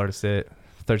 Miami or Florida State?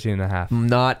 13.5.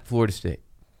 Not Florida State.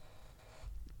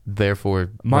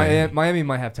 Therefore, Miami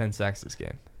might have 10 sacks this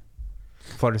game.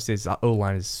 Florida State's O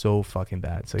line is so fucking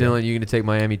bad. So yeah, Dylan, you gonna take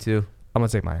Miami too? I'm gonna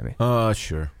take Miami. here.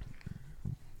 Sure.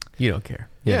 You don't care.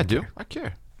 Yeah, I You don't do. I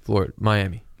care. Florida,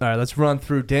 Miami. All right, let's run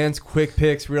through Dan's quick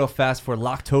picks real fast for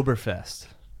Locktoberfest.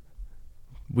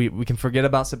 We can forget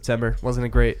about September. Wasn't a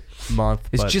great month.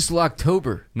 It's but just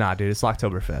October. nah, dude. It's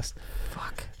Locktoberfest.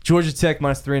 Fuck. Georgia Tech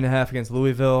minus 3.5 against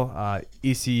Louisville.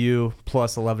 ECU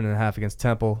plus 11.5 against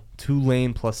Temple.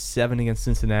 Tulane plus 7 against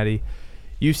Cincinnati.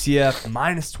 UCF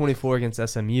minus 24 against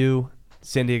SMU.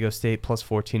 San Diego State plus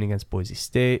 14 against Boise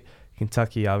State.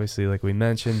 Kentucky, obviously, like we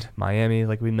mentioned. Miami,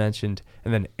 like we mentioned.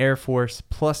 And then Air Force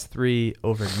plus 3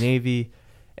 over Navy.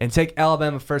 And take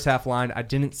Alabama first half line. I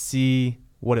didn't see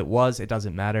what it was. It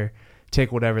doesn't matter.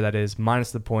 Take whatever that is,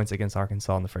 minus the points against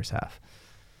Arkansas in the first half.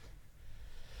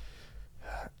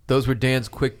 Those were Dan's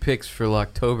quick picks for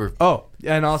October. Oh,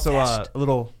 and also a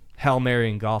little Hail Mary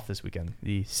in golf this weekend.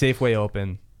 The Safeway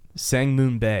Open, Sang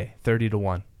Moon Bay,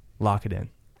 30-1. Lock it in.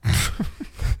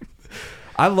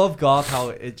 I love golf, how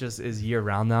it just is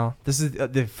year-round now. This is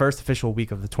the first official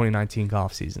week of the 2019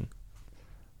 golf season,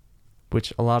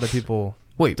 which a lot of people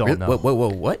don't know.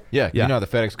 What? Yeah, Yeah. you know how the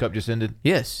FedEx Cup just ended?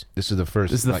 Yes. This is the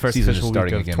first. This is the first season official is week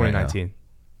starting of again right now. 2019.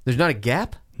 There's not a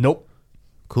gap? Nope.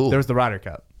 Cool. There was the Ryder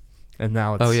Cup, and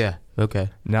now it's Oh, yeah. Okay.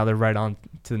 now they're right on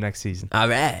to the next season. All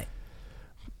right.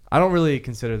 I don't really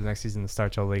consider the next season to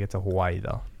start till they get to Hawaii,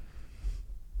 though.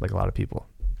 Like a lot of people.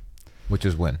 Which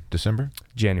is when? December?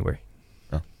 January.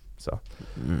 Oh. So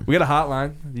we got a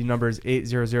hotline. The number is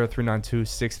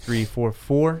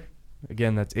 800-392-6344.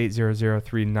 Again, that's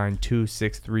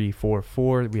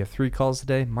 800-392-6344. We have 3 calls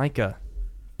today. Micah,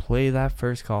 play that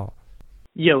first call.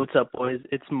 Yo, what's up, boys?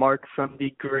 It's Mark from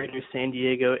the greater San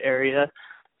Diego area.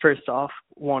 First off,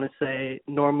 want to say,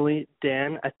 normally,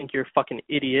 Dan, I think you're a fucking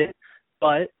idiot,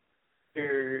 but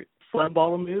your sled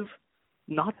baller move,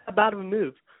 not that bad of a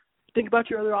move. think about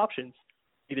your other options.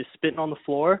 Either spitting on the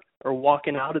floor or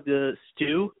walking out of the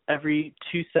stew every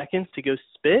 2 seconds to go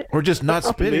spit. Or just not That's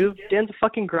the spitting. move. Dan's a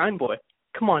fucking grind boy.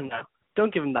 Come on now.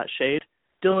 Don't give him that shade.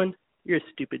 Dylan, you're a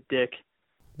stupid dick.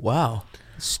 Wow.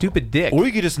 Stupid dick. Or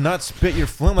you could just not spit your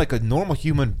phlegm like a normal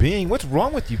human being. What's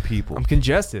wrong with you people? I'm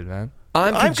congested, man.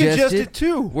 I'm congested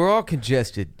too. We're all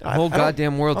congested. The I whole don't-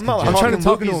 goddamn world's I'm not- I'm congested. trying to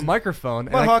Hawking talk into a loogies- microphone.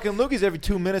 I'm And not hawking loogies every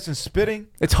 2 minutes and spitting.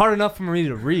 it's hard enough for me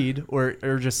to read or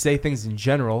just say things in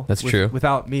general. That's true.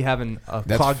 Without me having a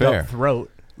That's clogged fair. up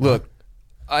throat. Look,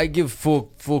 I give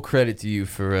full credit to you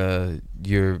for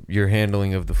your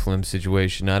handling of the phlegm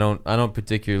situation. I don't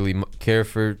particularly care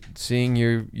for seeing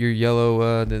your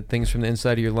yellow the things from the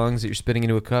inside of your lungs that you're spitting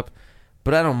into a cup,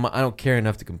 but I don't care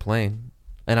enough to complain.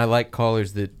 And I like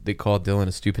callers that they call Dylan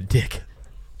a stupid dick.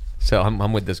 So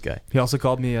I'm with this guy. He also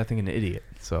called me, I think, an idiot.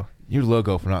 So Your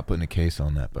logo for not putting a case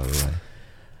on that, by the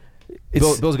way.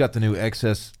 It's- Bill's got the new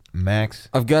XS Max,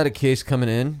 I've got a case coming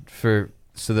in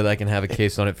so that I can have a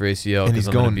case on it for ACL. and he's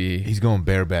 'cause I'm gonna going he's going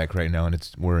bareback right now, and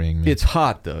it's worrying me. It's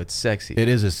hot though. It's sexy. It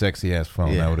is a sexy ass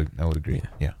phone. Yeah. I would agree.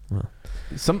 Yeah.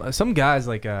 some guys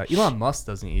like Elon Musk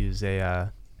doesn't use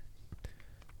a.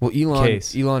 Well,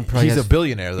 Case. Elon probably He's has, a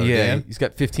billionaire though. yeah, Dan. he's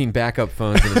got 15 backup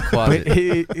phones in his closet.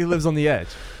 But he lives on the edge.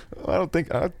 I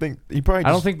think he probably. I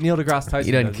don't think Neil deGrasse Tyson.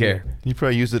 He doesn't does care. either. he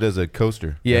probably used it as a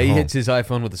coaster. Yeah, at he home. hits his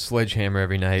iPhone with a sledgehammer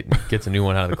every night and gets a new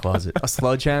one out of the closet. A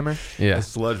sledgehammer. Yeah. a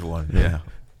sludge one. Yeah.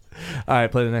 All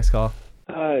right, play the next call.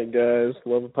 Hi, guys.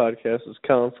 Love the podcast. It's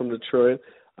Colin from Detroit.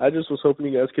 I just was hoping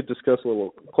you guys could discuss a little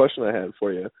question I had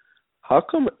for you. How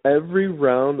come every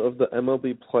round of the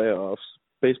MLB playoffs,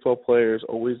 baseball players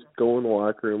always go in the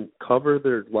locker room, cover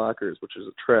their lockers, which is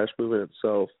a trash move in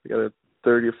itself? You got to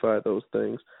dirtify those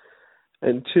things.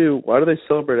 And two, why do they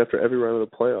celebrate after every round of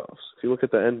the playoffs? If you look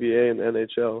at the NBA and the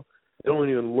NHL, they don't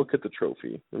even look at the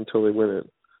trophy until they win it.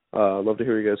 I'd love to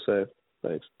hear what you guys say.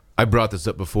 Thanks. I brought this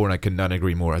up before, and I could not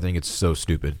agree more. I think it's so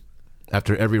stupid.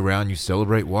 After every round, you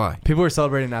celebrate. Why? People are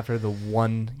celebrating after the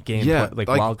one game, like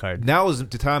wild card. Now is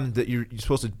the time that you're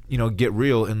supposed to, get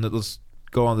real and let's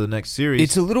go on to the next series.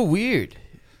 It's a little weird,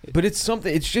 but it's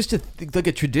something. It's just like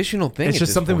a traditional thing. It's at just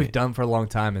this something point. we've done for a long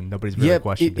time, and nobody's really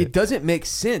questioned it doesn't make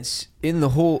sense in the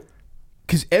whole.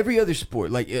 Because every other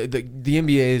sport, like the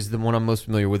NBA is the one I'm most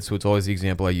familiar with, so it's always the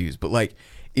example I use. But like,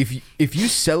 if you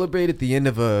celebrate at the end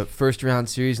of a first round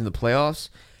series in the playoffs,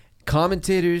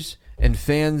 commentators and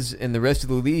fans and the rest of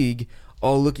the league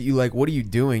all look at you like, what are you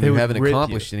doing? They You would haven't rip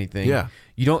accomplished you. anything. Yeah.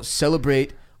 You don't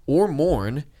celebrate or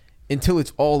mourn until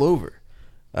it's all over.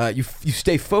 You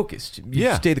stay focused.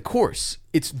 You stay the course.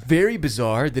 It's very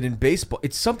bizarre that in baseball,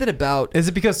 it's something about. Is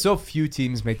it because so few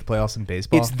teams make the playoffs in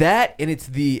baseball? It's that, and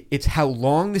it's how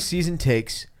long the season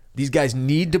takes. These guys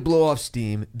need to blow off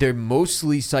steam. They're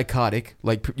mostly psychotic.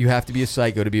 Like, you have to be a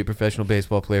psycho to be a professional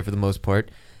baseball player for the most part.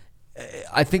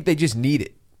 I think they just need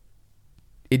it.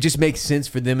 It just makes sense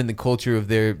for them in the culture of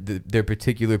their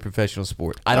particular professional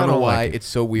sport. I don't know don't why like it. it's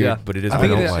so weird, but it is. I what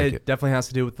think it don't is. like it it. definitely has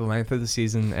to do with the length of the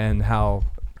season and how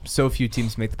so few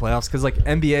teams make the playoffs. Because like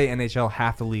NBA, NHL,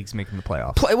 half the leagues making the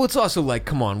playoffs. Well, it's also like,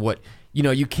 come on, what?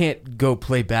 You can't go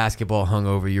play basketball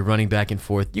hungover. You're running back and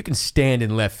forth. You can stand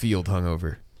in left field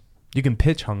hungover. You can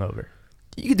pitch hungover.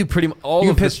 You can do pretty much all You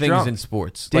of can the pitch things drunk. in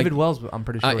sports. David Like, Wells, I'm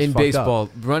pretty sure, was in fucked baseball, up.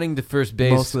 running to first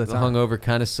base Most of the time. hungover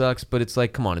kind of sucks, but it's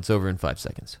like, come on, it's over in 5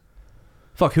 seconds.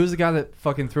 Fuck, who was the guy that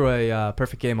fucking threw a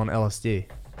perfect game on LSD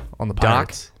on the Doc?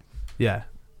 Pirates? Yeah.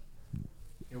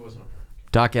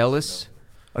 Doc Ellis.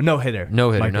 A no-hitter.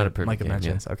 No-hitter, Micah- not a perfect Micah game,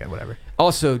 mentions. Okay, whatever.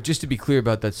 Also, just to be clear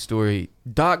about that story,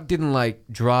 Doc didn't like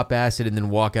drop acid and then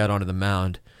walk out onto the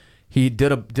mound. He did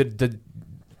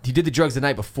the drugs the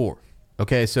night before.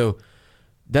 Okay, so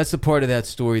that's the part of that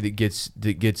story that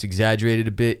gets exaggerated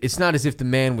a bit. It's not as if the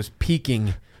man was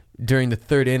peaking during the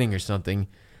third inning or something.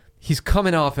 He's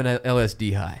coming off an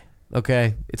LSD high.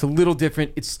 Okay, it's a little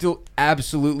different. It's still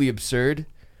absolutely absurd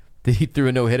that he threw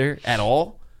a no-hitter at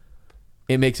all.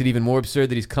 It makes it even more absurd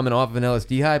that he's coming off of an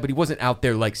LSD high, but he wasn't out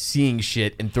there like seeing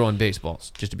shit and throwing baseballs,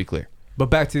 just to be clear. But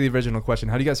back to the original question.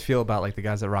 How do you guys feel about like the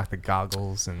guys that rock the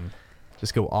goggles and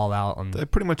just go all out on They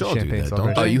pretty much all do champagne that, don't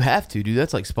celebration? Oh, you have to, dude.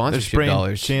 That's like They're sponsorship spraying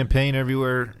dollars. champagne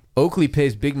everywhere. Oakley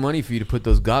pays big money for you to put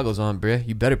those goggles on, bruh.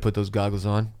 You better put those goggles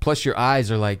on. Plus, your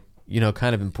eyes are like,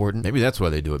 kind of important. Maybe that's why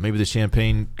they do it. Maybe the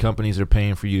champagne companies are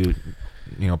paying for you,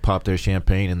 pop their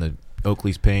champagne, and the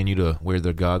Oakley's paying you to wear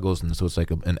their goggles, and so it's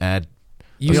like an ad.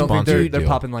 You don't think they're deal.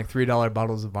 popping like $3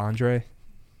 bottles of Andre?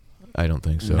 I don't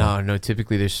think so. No.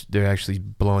 Typically, they're actually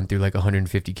blowing through like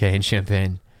 150K in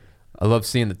champagne. I love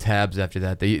seeing the tabs after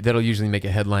that. That'll usually make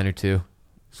a headline or two.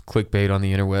 It's clickbait on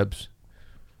the interwebs.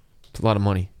 It's a lot of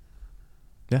money.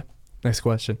 Yeah. Next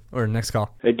question or next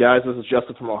call. Hey guys, this is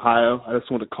Justin from Ohio. I just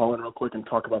wanted to call in real quick and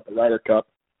talk about the Ryder Cup.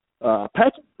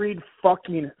 Patrick Reed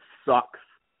fucking sucks.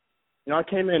 You know, I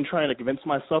came in trying to convince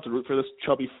myself to root for this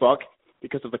chubby fuck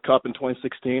because of the Cup in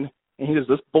 2016, and he does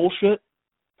this bullshit.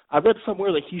 I read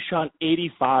somewhere that he shot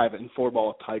 85 in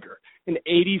 4-ball at Tiger. An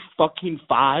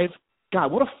 80-fucking-5?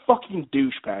 God, what a fucking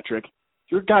douche, Patrick.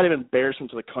 You're a goddamn embarrassment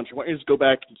to the country. Why don't you just go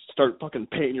back and start fucking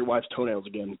painting your wife's toenails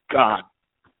again? God.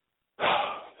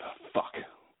 Fuck.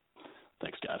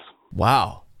 Thanks, guys.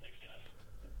 Wow.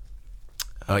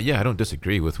 Yeah, I don't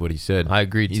disagree with what he said. I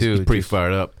agree too. He's pretty Just-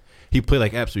 fired up. He played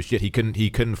like absolute shit. He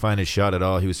couldn't find his shot at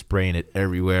all. He was spraying it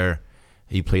everywhere.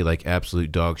 He played like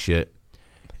absolute dog shit,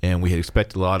 and we had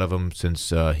expected a lot of him since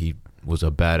he was a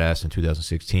badass in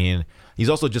 2016. He's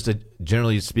also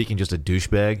generally speaking, just a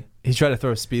douchebag. He tried to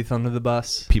throw Spieth under the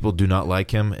bus. People do not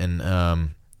like him,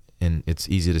 and it's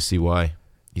easy to see why.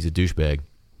 He's a douchebag.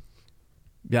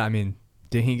 Yeah, I mean,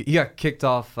 he got kicked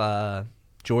off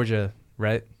Georgia,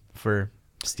 right, for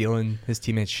stealing his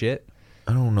teammate's shit?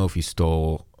 I don't know if he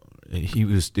stole. He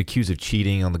was accused of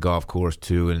cheating on the golf course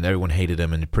too, and everyone hated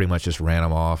him and pretty much just ran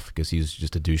him off because he was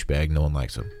just a douchebag. No one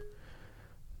likes him.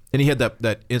 And he had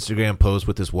that Instagram post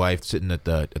with his wife sitting at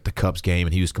the Cubs game,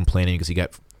 and he was complaining because he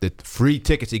got the free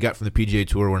tickets he got from the PGA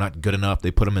Tour were not good enough. They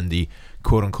put him in the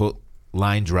quote unquote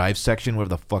line drive section, whatever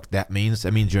the fuck that means.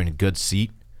 That means you're in a good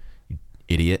seat, you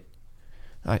idiot.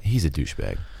 He's a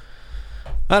douchebag.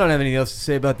 I don't have anything else to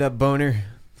say about that boner.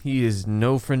 He is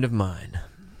no friend of mine.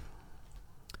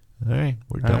 All right,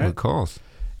 we're done with calls.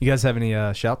 You guys have any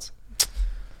shouts?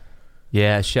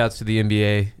 Yeah, shouts to the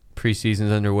NBA.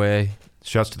 Preseason's underway.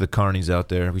 Shouts to the Carnies out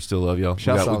there. We still love y'all.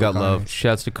 Shouts to we got all the love. Carnies.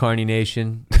 Shouts to Carney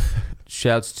Nation.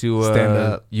 Shouts to Stand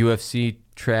up. UFC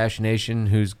Trash Nation,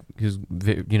 who's this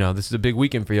is a big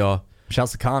weekend for y'all.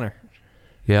 Shouts to Connor.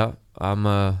 Yeah,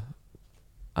 I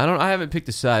haven't picked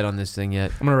a side on this thing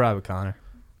yet. I'm gonna ride with Connor.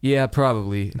 Yeah,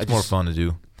 probably. It's more fun to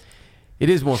do. It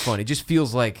is more fun. It just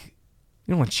feels like.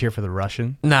 You don't want to cheer for the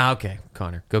Russian. Nah, okay,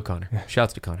 Connor, go Connor.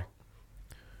 Shouts to Connor.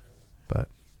 But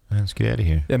let's get out of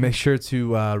here. Yeah, make sure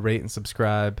to rate and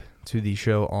subscribe to the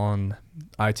show on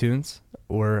iTunes,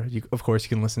 or of course you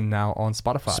can listen now on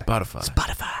Spotify.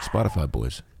 Spotify,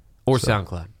 boys. Or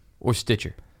SoundCloud. Or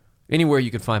Stitcher. Anywhere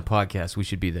you can find podcasts, we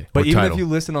should be there. But Or even Tidal. if you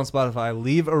listen on Spotify,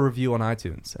 leave a review on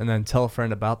iTunes and then tell a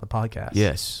friend about the podcast.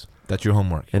 Yes. That's your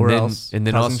homework. And or then, else and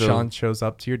then Cousin also, Sean shows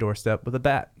up to your doorstep with a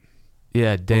bat.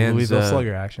 yeah, Dan's Louisville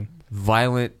Slugger action.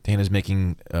 violent Dan is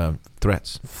making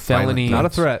threats. felony, Not a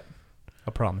threat.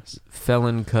 A promise.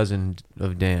 felon cousin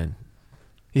of Dan,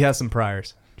 He has some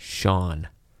priors. Sean.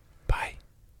 Bye.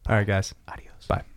 All right, guys. Adios. Bye.